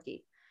Sox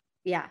rookie.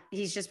 Yeah,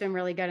 he's just been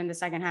really good in the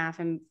second half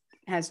and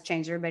has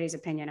changed everybody's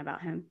opinion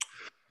about him.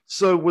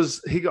 So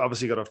he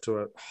obviously got off to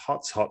a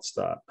hot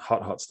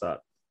start.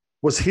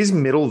 Was his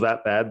middle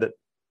that bad that,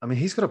 I mean,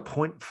 he's got a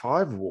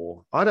 0.5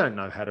 WAR. I don't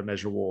know how to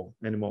measure WAR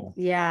anymore.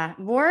 Yeah,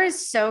 WAR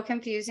is so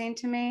confusing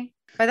to me.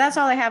 But that's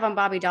all I have on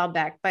Bobby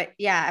Dahlbeck. But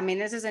yeah, I mean,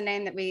 this is a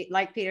name that we,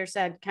 like Peter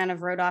said, kind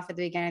of wrote off at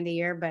the beginning of the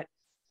year, but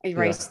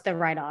erased the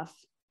write-off.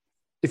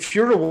 If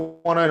you're a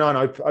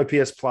 109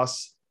 OPS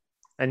plus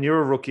and you're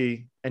a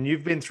rookie and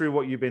you've been through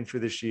what you've been through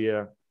this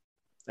year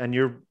and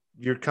you're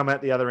come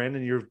out the other end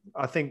and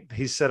I think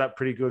he's set up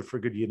pretty good for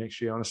a good year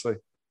next year, honestly.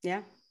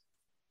 Yeah.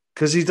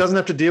 Because he doesn't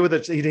have to deal with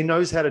it. He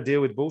knows how to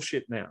deal with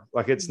bullshit now.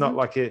 Like it's not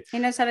like he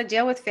knows how to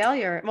deal with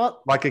failure.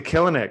 Well, like a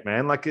Kelenic,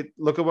 man. Look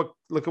at what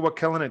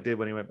Kelenic did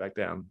when he went back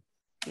down.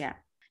 Yeah.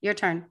 Your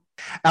turn.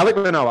 Alec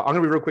Manoah. I'm going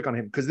to be real quick on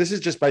him because this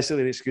is just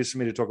basically an excuse for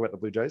me to talk about the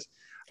Blue Jays.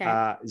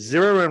 Okay.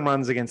 0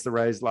 runs against the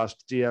Rays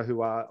last year,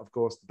 who are, of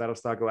course, the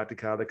Battlestar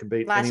Galactica that can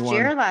beat anyone. Last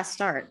year, last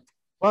start?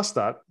 Last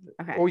start.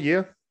 Okay. All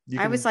year.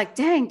 I was like,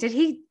 dang, did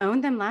he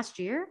own them last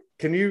year?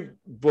 Can you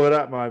blurt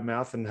out my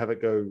mouth and have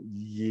it go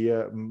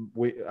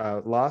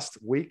last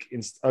week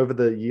over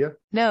the year?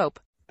 Nope.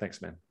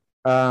 Thanks, man.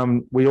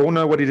 We all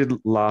know what he did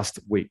last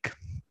week.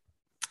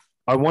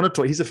 I want to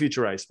talk. He's a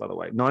future ace, by the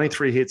way.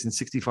 93 hits in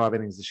 65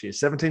 innings this year.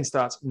 17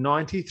 starts,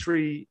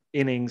 93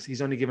 innings.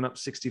 He's only given up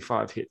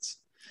 65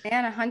 hits.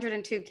 And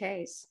 102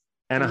 Ks.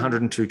 And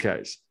 102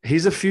 Ks.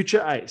 He's a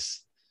future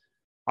ace.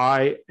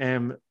 I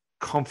am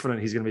confident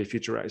he's going to be a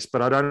future ace,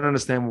 but I don't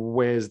understand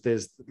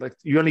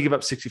you only give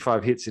up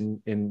 65 hits in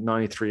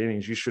 93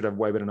 innings. You should have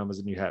way better numbers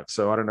than you have.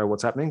 So I don't know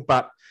what's happening,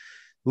 but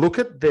look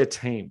at their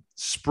team.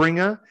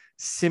 Springer,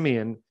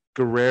 Simeon,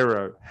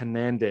 Guerrero,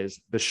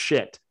 Hernandez,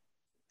 Bichette,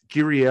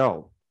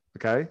 Gurriel.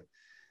 Okay.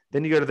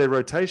 Then you go to their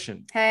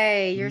rotation.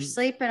 Hey, you're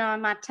sleeping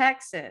on my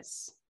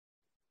Texas.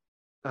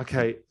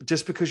 Okay.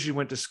 Just because you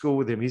went to school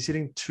with him, he's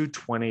hitting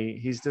 220.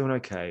 He's doing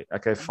okay.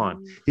 Okay,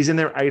 fine. He's in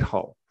their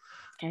 8-hole.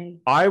 Okay.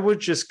 I was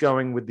just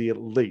going with the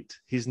elite.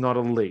 He's not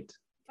elite.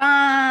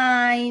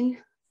 Fine.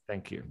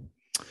 Thank you.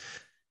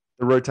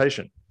 The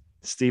rotation.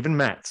 Steven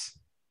Matz,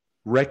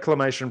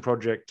 Reclamation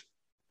Project.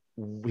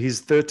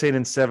 He's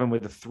 13-7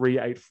 with a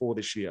 3.84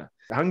 this year.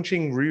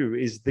 Hung-Ching Ryu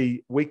is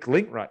the weak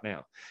link right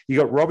now. You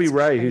got Robbie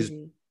Ray, who's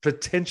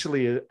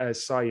potentially a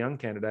Cy Young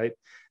candidate,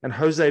 and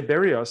Jose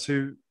Berrios,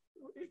 who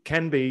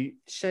can be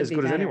as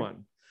good as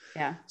anyone.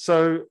 Yeah.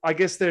 So I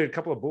guess they're a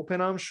couple of bullpen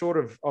arms short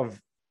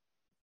of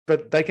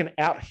but they can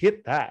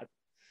out-hit that.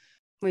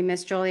 We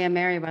miss Julia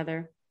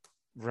Merriweather.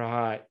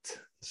 Right.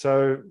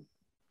 So,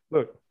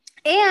 look.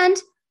 And,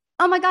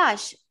 oh my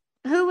gosh,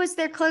 who was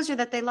their closer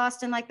that they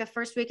lost in like the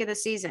first week of the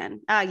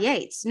season?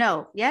 Yates.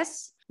 No.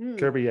 Yes?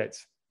 Kirby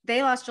Yates. They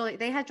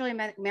had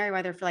Julia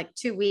Merriweather for like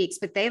 2 weeks,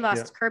 but they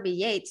lost Kirby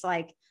Yates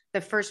like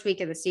the first week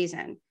of the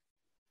season.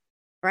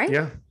 Right?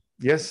 Yeah.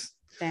 Yes.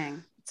 Dang.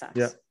 It sucks.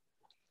 Yeah.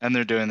 And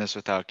they're doing this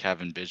without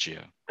Kevin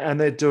Biggio. And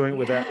they're doing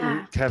without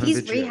Kevin Biggio.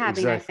 He's rehabbing,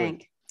 exactly. I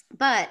think.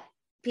 But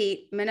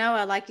Pete,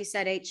 Manoah, like you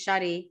said, 8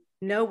 shutty,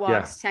 no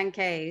walks, 10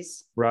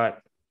 Ks. Right.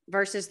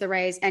 Versus the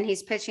Rays. And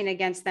he's pitching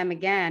against them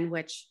again,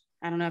 which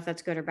I don't know if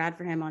that's good or bad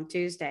for him on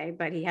Tuesday,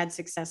 but he had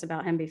success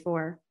about him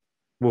before.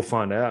 We'll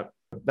find out.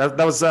 That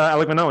was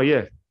Alec Manoah.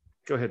 Yeah.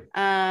 Go ahead.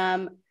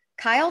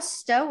 Kyle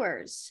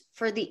Stowers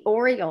for the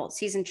Orioles.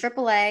 He's in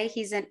AAA.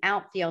 He's an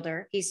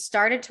outfielder. He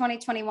started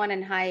 2021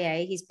 in high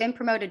A. He's been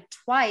promoted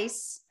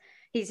twice.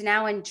 He's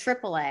now in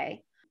AAA.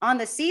 On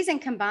the season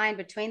combined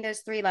between those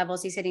 3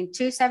 levels, he's hitting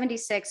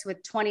 276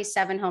 with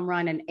 27 home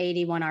run and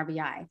 81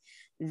 RBI.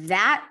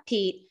 That,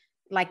 Pete,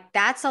 like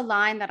that's a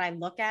line that I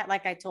look at.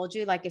 Like I told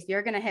you, like if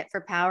you're going to hit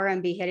for power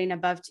and be hitting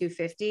above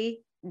 250,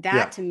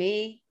 that to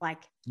me,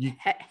 like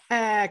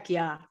heck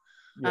yeah.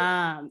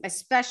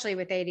 Especially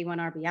with 81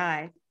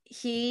 RBI.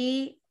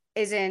 He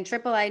is in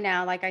AAA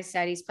now. Like I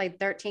said, he's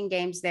played 13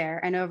 games there,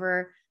 and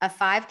over a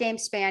 5-game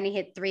span, he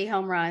hit 3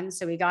 home runs.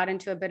 So he got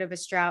into a bit of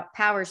a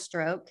power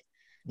stroke.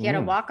 He had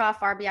a walk-off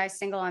RBI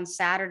single on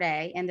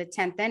Saturday in the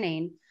 10th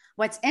inning.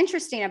 What's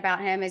interesting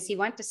about him is he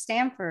went to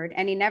Stanford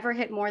and he never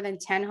hit more than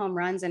 10 home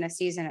runs in a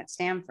season at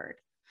Stanford.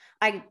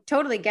 I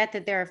totally get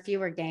that there are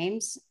fewer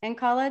games in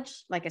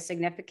college, like a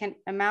significant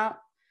amount,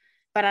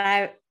 but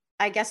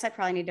I guess I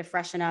probably need to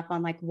freshen up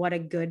on like what a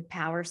good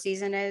power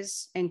season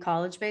is in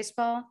college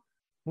baseball.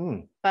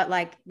 But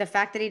like the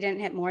fact that he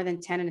didn't hit more than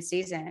 10 in a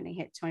season and he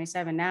hit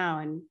 27 now,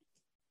 and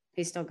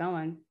He's still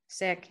going.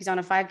 Sick. He's on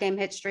a 5-game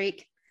hit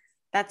streak.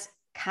 That's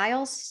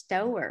Kyle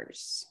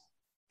Stowers.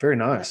 Very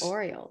nice. The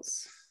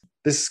Orioles.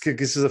 This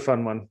is a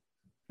fun one.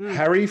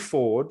 Harry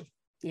Ford.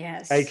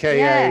 Yes.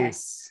 AKA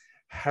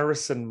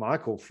Harrison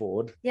Michael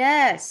Ford.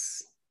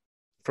 Yes.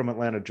 From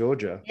Atlanta,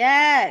 Georgia.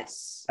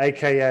 Yes.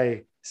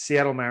 AKA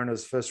Seattle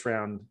Mariners first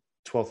round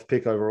 12th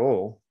pick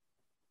overall.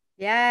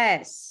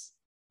 Yes.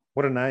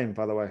 What a name,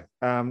 by the way.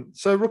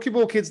 So rookie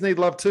ball kids need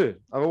love too.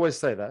 I always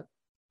say that.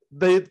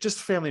 They're just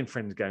family and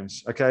friends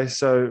games. Okay.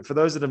 So for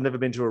those that have never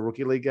been to a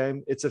rookie league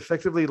game, it's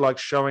effectively like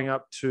showing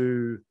up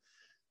to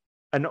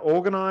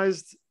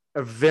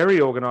a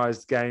very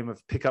organized game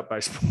of pickup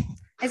baseball.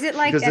 Is it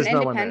like an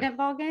independent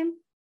ball game?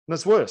 And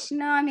it's worse.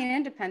 No, I mean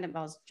independent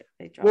balls.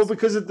 Well,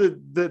 because of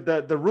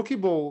the rookie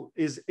ball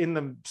is in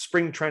the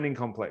spring training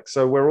complex,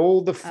 so where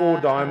all the four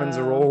diamonds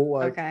are all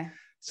like. Okay.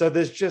 So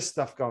there's just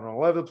stuff going on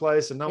all over the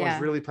place, and no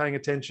one's really paying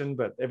attention,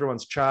 but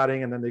everyone's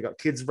charting, and then they got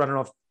kids running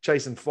off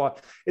chasing fly.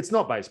 It's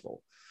not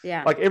baseball.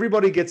 Yeah. Like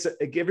everybody gets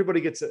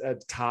a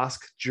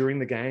task during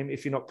the game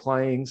if you're not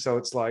playing. So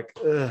it's like,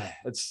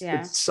 it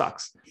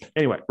sucks.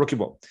 Anyway, rookie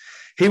ball.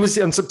 He was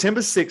on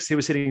September 6th, he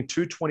was hitting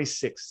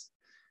 226.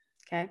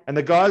 Okay. And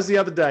the guys the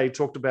other day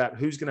talked about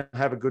who's going to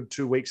have a good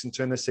 2 weeks and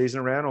turn their season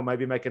around, or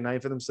maybe make a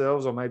name for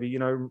themselves, or maybe,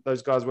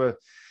 those guys were.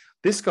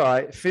 This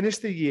guy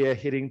finished the year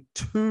hitting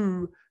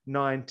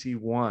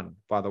 291,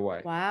 by the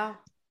way. Wow.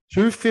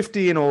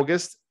 250 in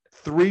August,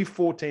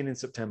 314 in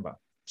September.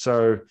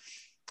 So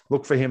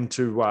look for him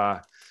to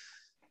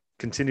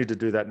continue to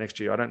do that next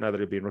year. I don't know that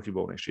he'll be in rookie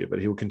ball next year, but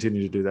he'll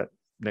continue to do that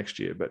next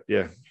year. But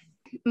yeah.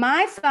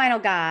 My final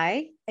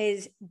guy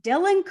is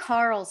Dylan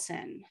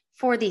Carlson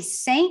for the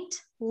St.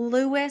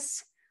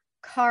 Louis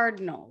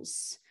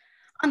Cardinals.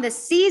 On the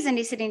season,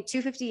 he's hitting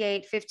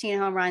 258, 15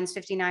 home runs,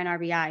 59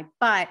 RBI.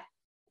 But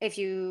if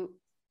you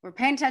were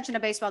paying attention to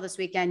baseball this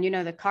weekend,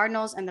 the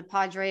Cardinals and the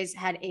Padres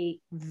had a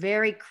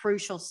very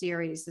crucial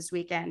series this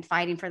weekend,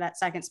 fighting for that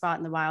second spot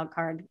in the wild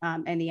card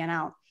in the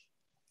NL.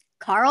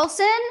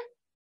 Carlson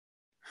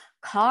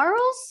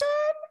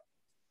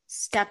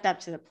stepped up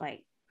to the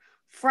plate.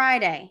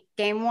 Friday,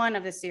 game 1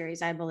 of the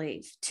series, I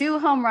believe, 2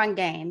 home run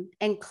game,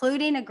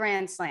 including a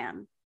grand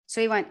slam.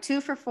 So he went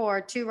 2 for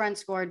 4, 2 runs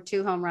scored,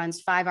 2 home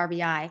runs, 5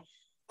 RBI,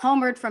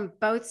 homered from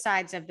both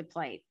sides of the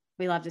plate.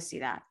 We love to see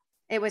that.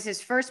 It was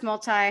his first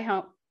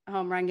home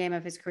run game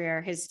of his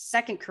career, his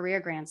second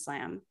career grand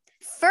slam,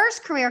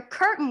 first career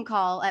curtain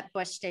call at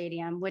Busch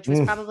Stadium, which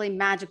was probably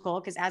magical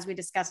because, as we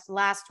discussed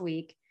last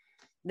week,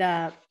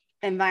 the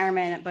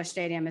environment at Busch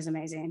Stadium is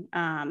amazing.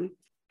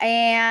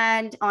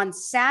 And on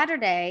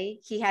Saturday,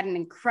 he had an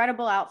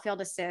incredible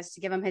outfield assist to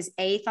give him his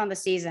 8th on the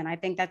season. I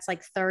think that's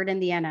like 3rd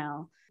in the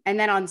NL. And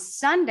then on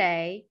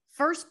Sunday,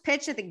 first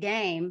pitch of the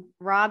game,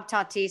 Rob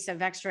Tatis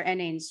of extra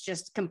innings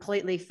just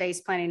completely face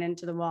planting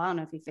into the wall. I don't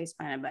know if he face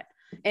planted, but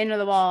into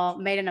the wall,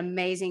 made an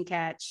amazing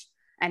catch.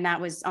 And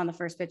that was on the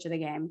first pitch of the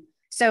game.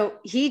 So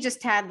he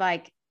just had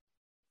like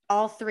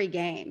all 3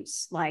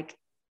 games, like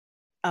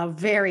a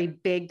very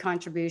big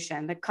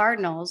contribution. The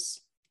Cardinals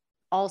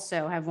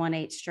also have won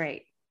 8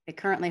 straight. They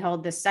currently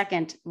hold the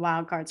second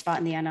wild card spot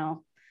in the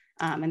NL,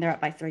 and they're up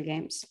by 3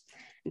 games.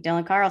 And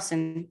Dylan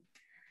Carlson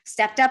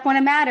stepped up when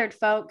it mattered,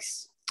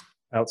 folks.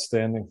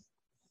 Outstanding.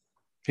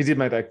 He did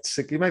make that.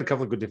 He made a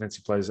couple of good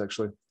defensive plays,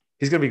 actually.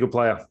 He's going to be a good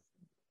player.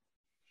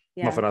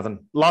 Yeah. Not for nothing.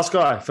 Last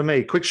guy for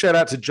me. Quick shout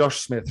out to Josh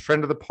Smith,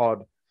 friend of the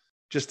pod.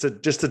 Just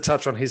to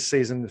touch on his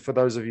season for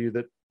those of you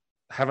that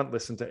haven't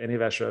listened to any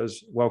of our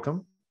shows.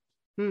 Welcome.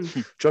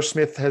 Josh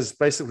Smith has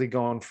basically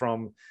gone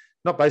from,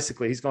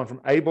 he's gone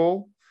from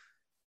A-ball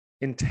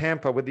in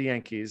Tampa with the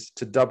Yankees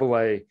to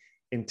AA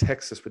in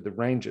Texas with the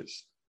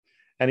Rangers.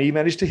 And he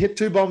managed to hit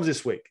 2 bombs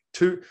this week.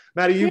 2,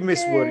 Matty, you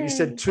missed word. You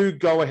said 2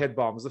 go-ahead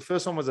bombs. The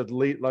first one was it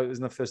was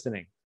in the first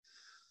inning.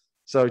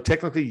 So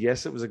technically,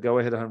 yes, it was a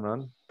go-ahead home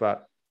run.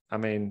 But, I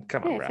mean,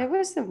 come on, bro. If it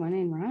was the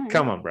winning run.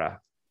 Come on, bro.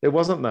 It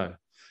wasn't, though.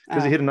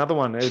 Because he hit another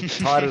one. It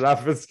tied it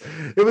up.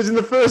 It was in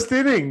the first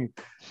inning.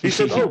 He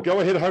said,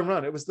 go-ahead home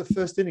run. It was the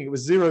first inning. It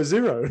was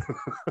 0-0.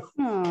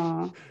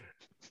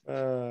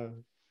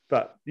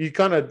 But you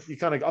kind of,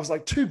 I was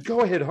like, 2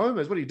 go-ahead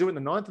homers. What do you do in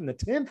the 9th and the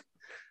 10th?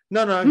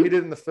 No, he did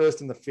it in the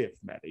 1st and the 5th,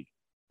 Maddie.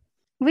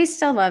 We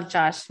still love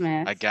Josh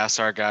Smith. I gas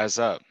our guys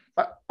up.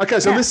 Okay,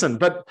 so listen,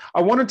 but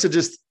I wanted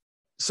to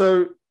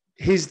so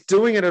he's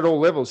doing it at all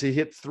levels. He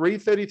hit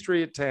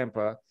 333 at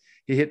Tampa.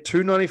 He hit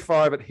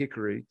 295 at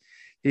Hickory.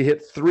 He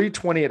hit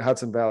 320 at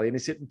Hudson Valley, and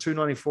he's hitting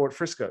 294 at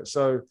Frisco.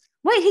 So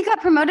wait, he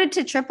got promoted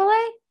to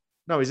AAA?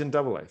 No, he's in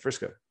AA,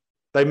 Frisco.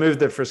 They moved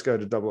their Frisco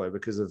to AA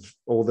because of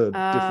all the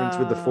difference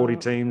with the 40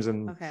 teams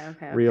and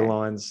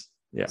realigns.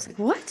 Yeah. Like,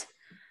 what?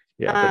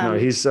 Yeah, but no,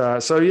 he's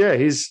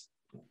he's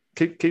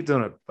keep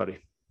doing it, buddy.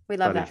 We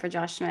love that for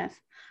Josh Smith.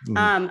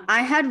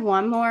 I had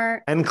one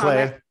more and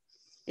Claire. Comment.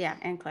 Yeah,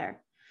 and Claire.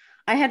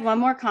 I had one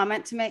more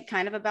comment to make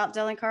kind of about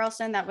Dylan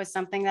Carlson. That was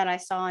something that I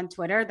saw on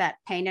Twitter that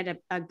painted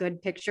a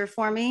good picture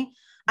for me.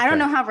 I don't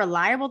know how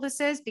reliable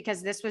this is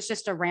because this was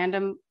just a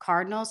random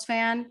Cardinals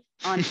fan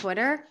on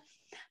Twitter,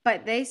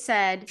 but they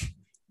said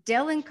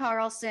Dylan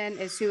Carlson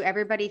is who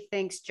everybody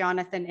thinks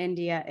Jonathan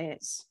India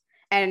is.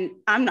 And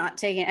I'm not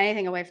taking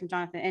anything away from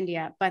Jonathan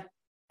India, but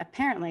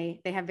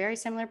apparently they have very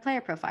similar player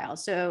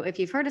profiles. So if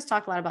you've heard us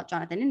talk a lot about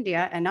Jonathan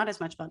India and not as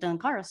much about Dylan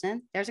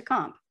Carlson, there's a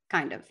comp,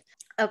 kind of.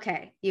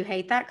 Okay, you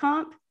hate that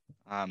comp?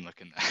 I'm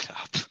looking that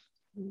up.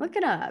 Look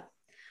it up.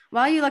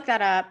 While you look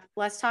that up,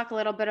 let's talk a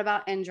little bit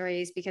about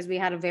injuries because we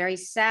had a very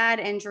sad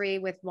injury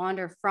with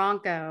Wander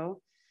Franco.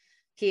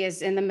 He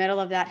is in the middle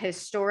of that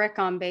historic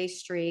on base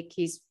streak.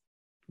 He's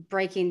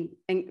breaking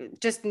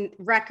just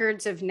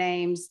records of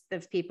names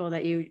of people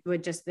that you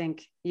would just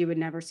think you would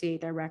never see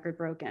their record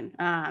broken.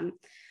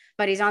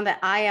 But he's on the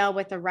IL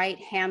with the right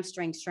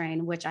hamstring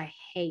strain, which I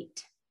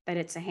hate that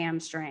it's a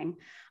hamstring.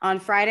 On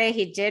Friday,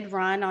 he did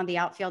run on the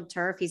outfield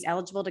turf. He's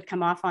eligible to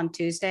come off on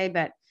Tuesday,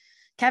 but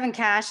Kevin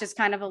Cash has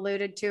kind of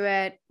alluded to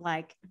it.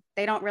 Like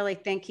they don't really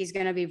think he's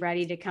going to be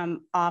ready to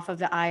come off of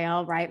the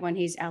IL right when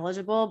he's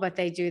eligible, but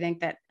they do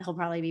think that he'll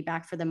probably be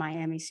back for the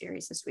Miami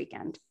series this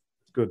weekend.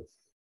 Good.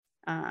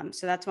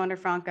 So that's Wander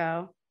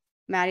Franco.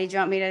 Maddie, do you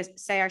want me to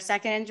say our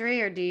second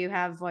injury or do you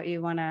have what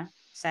you want to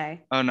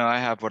say? Oh, no, I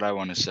have what I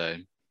want to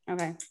say.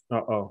 Okay.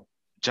 Uh-oh.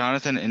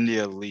 Jonathan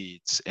India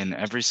leads in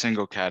every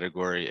single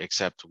category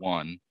except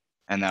one,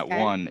 and that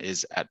one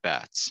is at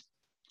bats.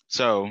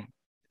 So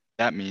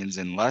that means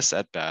in less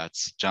at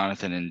bats,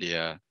 Jonathan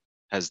India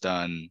has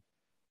done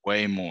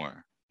way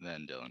more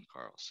than Dylan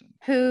Carlson.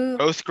 Who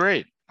both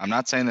great. I'm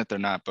not saying that they're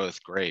not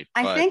both great.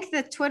 I think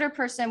the Twitter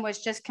person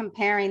was just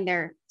comparing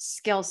their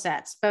skill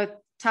sets, both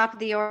top of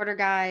the order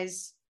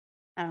guys.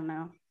 I don't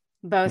know,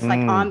 both like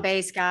on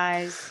base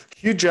guys.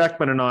 Hugh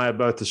Jackman and I are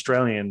both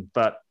Australian,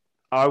 but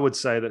I would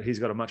say that he's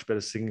got a much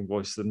better singing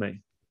voice than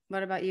me.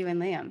 What about you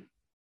and Liam?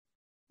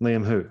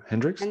 Liam who?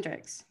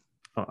 Hendricks?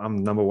 Oh,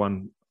 I'm number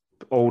one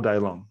all day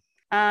long.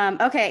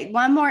 Okay,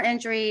 one more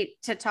injury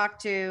to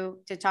talk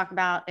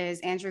about is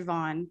Andrew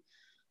Vaughn,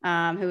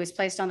 who was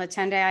placed on the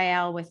 10-day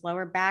IL with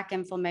lower back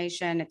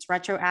inflammation. It's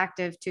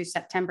retroactive to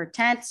September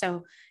 10th,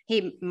 so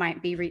he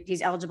might be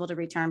he's eligible to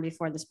return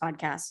before this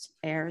podcast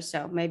airs.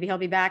 So maybe he'll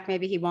be back,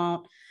 maybe he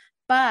won't.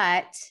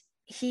 But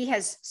he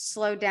has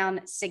slowed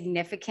down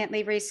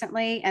significantly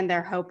recently, and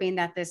they're hoping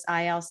that this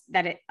IL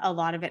a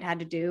lot of it had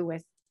to do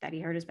with that he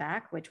hurt his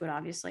back, which would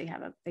obviously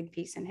have a big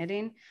piece in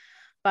hitting.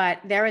 But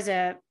there was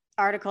a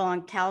article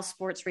on Cal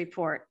Sports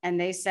Report, and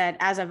they said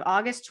as of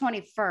August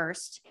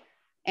 21st,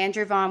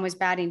 Andrew Vaughn was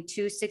batting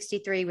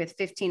 .263 with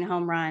 15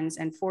 home runs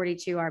and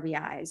 42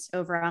 RBIs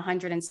over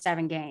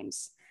 107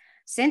 games.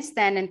 Since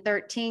then, in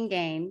 13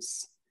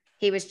 games,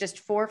 he was just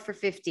 4 for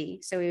 50.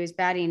 So he was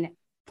batting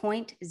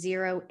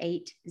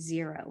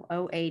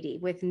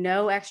 .080 with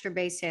no extra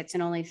base hits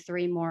and only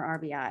 3 more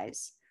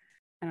RBIs.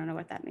 I don't know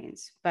what that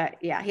means, but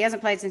yeah, he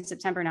hasn't played since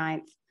September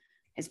 9th.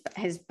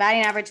 His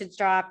batting average has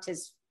dropped.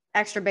 His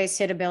extra base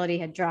hit ability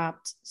had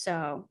dropped.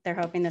 So they're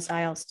hoping this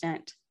IL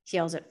stint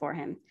heals it for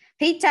him.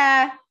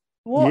 Peter,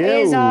 what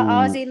is our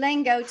Aussie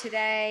lingo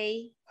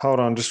today? Hold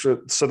on.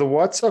 So the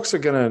White Sox are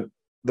going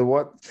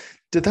to,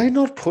 did they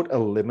not put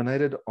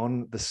eliminated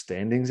on the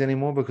standings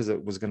anymore because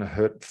it was going to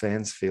hurt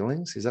fans'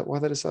 feelings? Is that why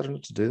they decided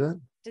not to do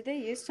that? Did they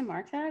used to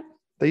mark that?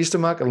 They used to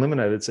mark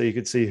eliminated so you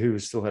could see who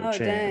still had a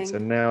chance.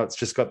 Dang. And now it's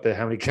just got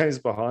how many games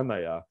behind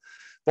they are.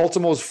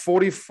 Baltimore's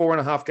 44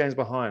 and a half games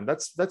behind.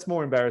 That's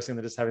more embarrassing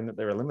than just having that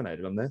they're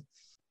eliminated on there.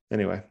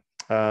 Anyway,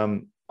 I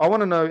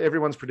want to know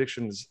everyone's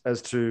predictions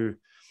as to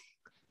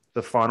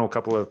the final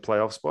couple of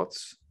playoff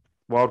spots,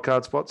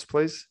 wildcard spots,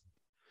 please.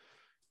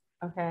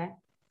 Okay.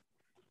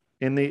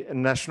 In the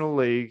National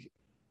League,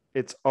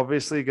 it's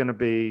obviously going to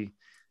be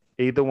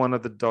either one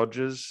of the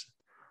Dodgers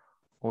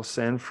or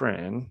San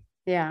Fran.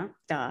 Yeah,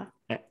 duh.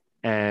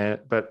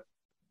 But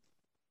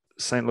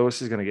St.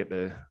 Louis is going to get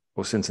there,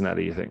 or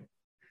Cincinnati, you think?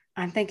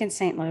 I'm thinking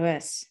St.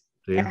 Louis.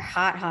 Yeah. They're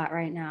hot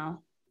right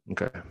now.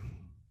 Okay.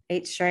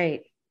 8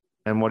 straight.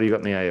 And what do you got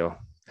in the AL?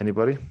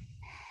 Anybody?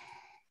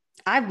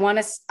 I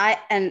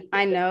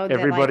know that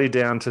everybody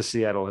down to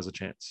Seattle has a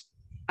chance.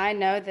 I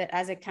know that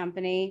as a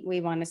company,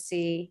 we want to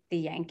see the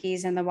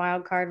Yankees in the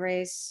wild card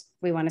race.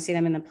 We want to see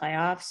them in the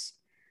playoffs.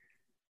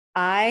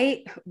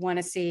 I want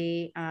to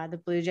see the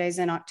Blue Jays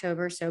in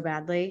October so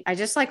badly. I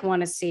just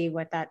want to see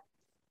what that,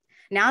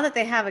 now that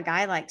they have a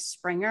guy like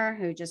Springer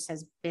who just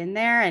has been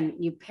there, and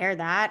you pair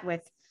that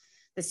with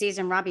the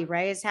season Robbie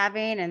Ray is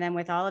having, and then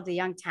with all of the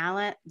young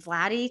talent,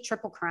 Vladdy,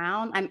 Triple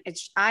Crown.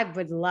 I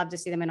would love to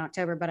see them in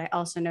October, but I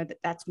also know that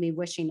that's me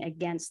wishing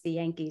against the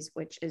Yankees,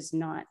 which is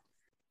not.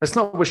 It's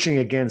not wishing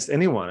against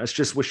anyone. It's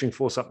just wishing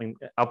for something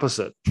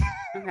opposite.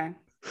 Okay.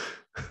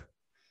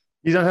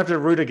 You don't have to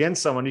root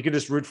against someone. You can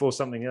just root for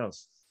something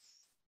else.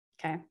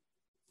 Okay.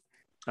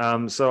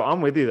 So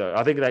I'm with you, though.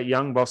 I think that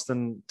young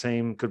Boston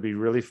team could be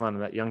really fun,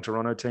 and that young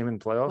Toronto team in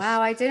playoffs.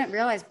 Wow, I didn't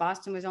realize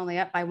Boston was only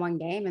up by 1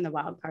 game in the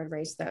wild card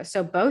race, though.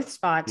 So both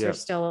spots are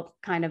still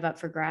kind of up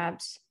for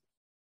grabs.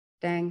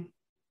 Dang.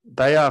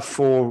 They are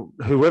for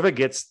whoever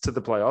gets to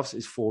the playoffs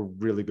is for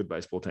really good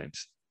baseball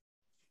teams.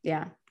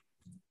 Yeah.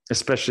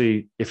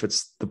 Especially if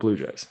it's the Blue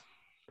Jays.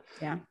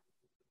 Yeah.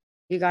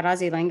 You got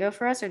Aussie lingo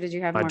for us, or did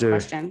you have more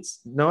questions?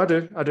 No, I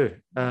do.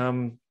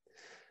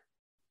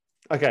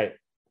 Okay.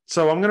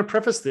 So I'm going to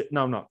preface it.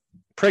 No, I'm not.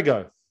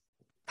 Prego.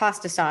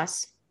 Pasta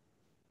sauce.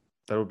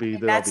 That would be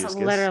the That's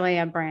obvious literally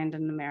a brand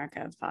in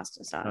America of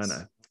pasta sauce. guess. I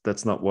know.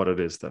 That's not what it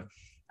is, though.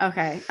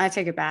 Okay, I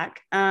take it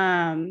back.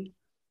 I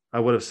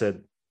would have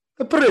said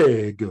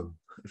prego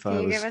if I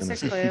Can you was give us a gonna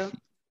say.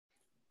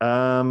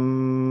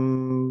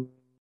 clue?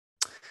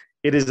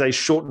 It is a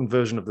shortened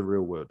version of the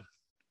real word.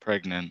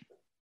 Pregnant.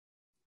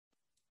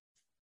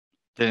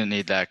 Didn't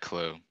need that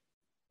clue.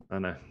 I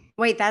know.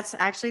 Wait, that's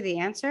actually the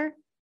answer?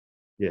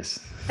 Yes.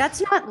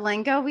 That's not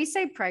lingo. We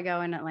say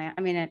prego in Atlanta.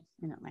 I mean,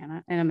 in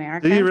Atlanta, in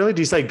America. Do you really?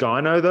 Do you say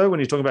gyno though when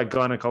you're talking about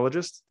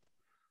gynecologist?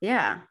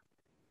 Yeah.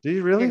 Do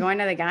you really? You're going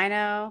to the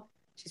gyno.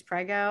 She's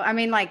prego. I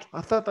mean, like,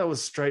 I thought that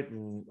was straight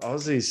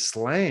Aussie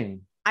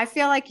slang. I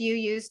feel like you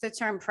use the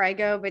term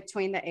prego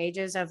between the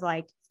ages of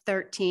like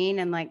 13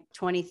 and like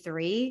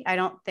 23. I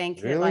don't think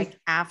that Really? like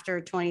after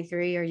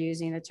 23 you're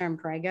using the term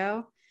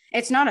prego.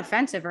 It's not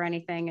offensive or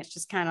anything. It's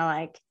just kind of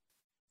like,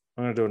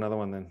 I'm gonna do another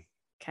one then.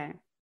 okay.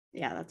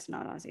 Yeah, that's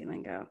not Aussie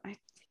lingo. I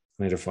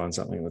need to find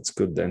something that's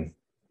good then.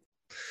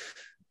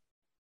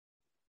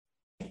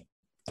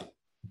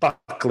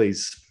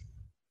 Buckley's.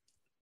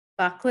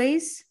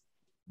 Buckley's,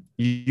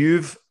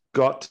 You've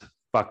got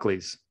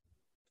Buckley's.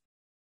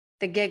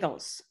 the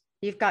giggles.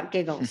 You've got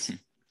giggles.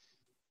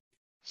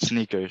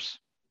 Sneakers.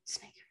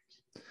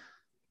 Sneakers.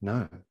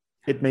 No,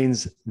 it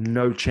means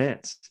no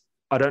chance.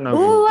 I don't know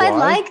Oh, why. I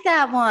like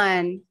that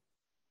one.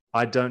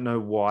 I don't know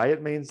why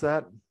it means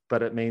that,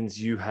 but it means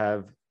you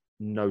have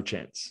no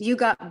chance. You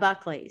got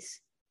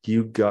Buckley's.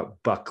 You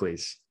got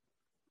Buckley's.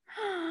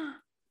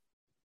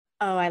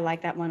 Oh, I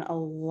like that one a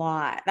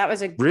lot. That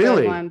was a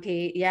Really? good one,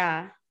 Pete.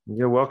 Yeah.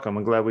 You're welcome.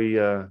 I'm glad we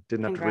didn't have to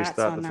Congrats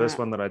restart on the first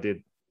that. one that I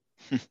did.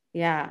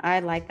 Yeah, I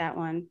like that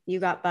one. You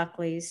got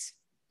Buckley's.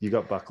 You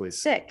got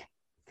Buckley's. Sick.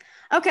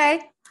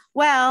 Okay.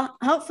 Well,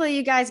 hopefully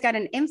you guys got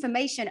an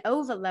information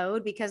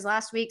overload because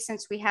last week,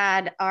 since we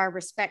had our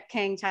Respect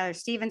King Tyler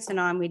Stevenson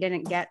on, we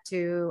didn't get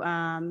to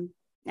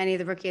any of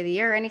the Rookie of the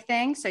Year or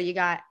anything. So you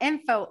got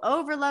info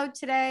overload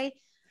today.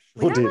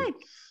 We got like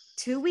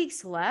 2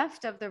 weeks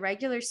left of the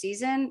regular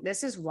season.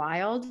 This is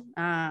wild.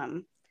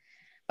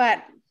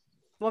 But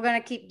we're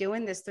going to keep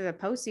doing this through the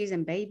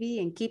postseason, baby,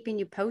 and keeping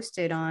you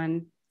posted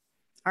on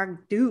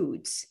our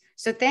dudes.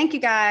 So thank you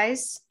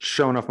guys.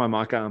 Showing off my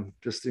mic arm,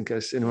 just in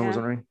case anyone was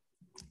wondering.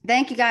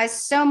 Thank you guys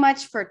so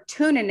much for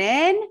tuning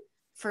in,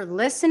 for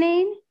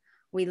listening.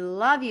 We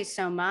love you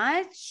so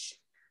much.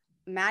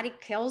 Maddie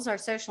kills our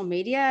social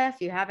media.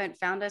 If you haven't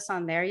found us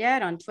on there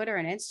yet, on Twitter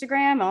and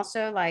Instagram,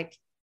 also like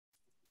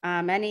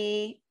I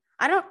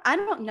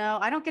don't know.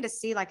 I don't get to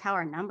see like how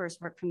our numbers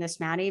work from this,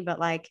 Maddie, but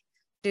like,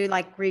 do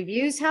like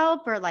reviews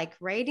help or like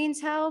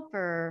ratings help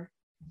or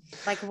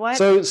like what?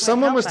 So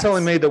someone was help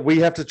telling us? me that we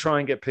have to try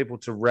and get people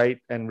to rate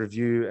and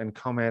review and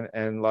comment,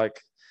 and like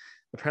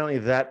apparently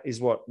that is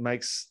what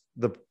makes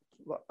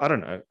I don't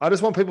know. I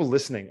just want people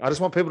listening. I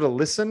just want people to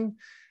listen,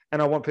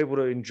 and I want people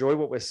to enjoy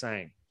what we're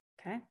saying.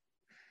 Okay.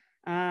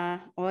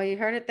 Well, you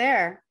heard it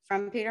there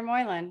from Peter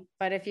Moylan.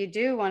 But if you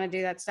do want to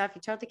do that stuff,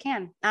 you totally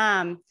can.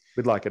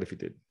 We'd like it if you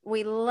did.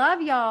 We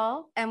love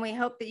y'all, and we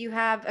hope that you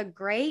have a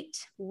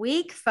great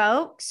week,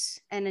 folks,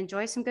 and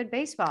enjoy some good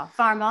baseball.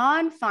 Farm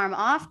on, farm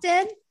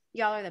often.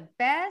 Y'all are the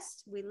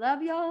best. We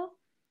love y'all.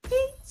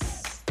 Peace.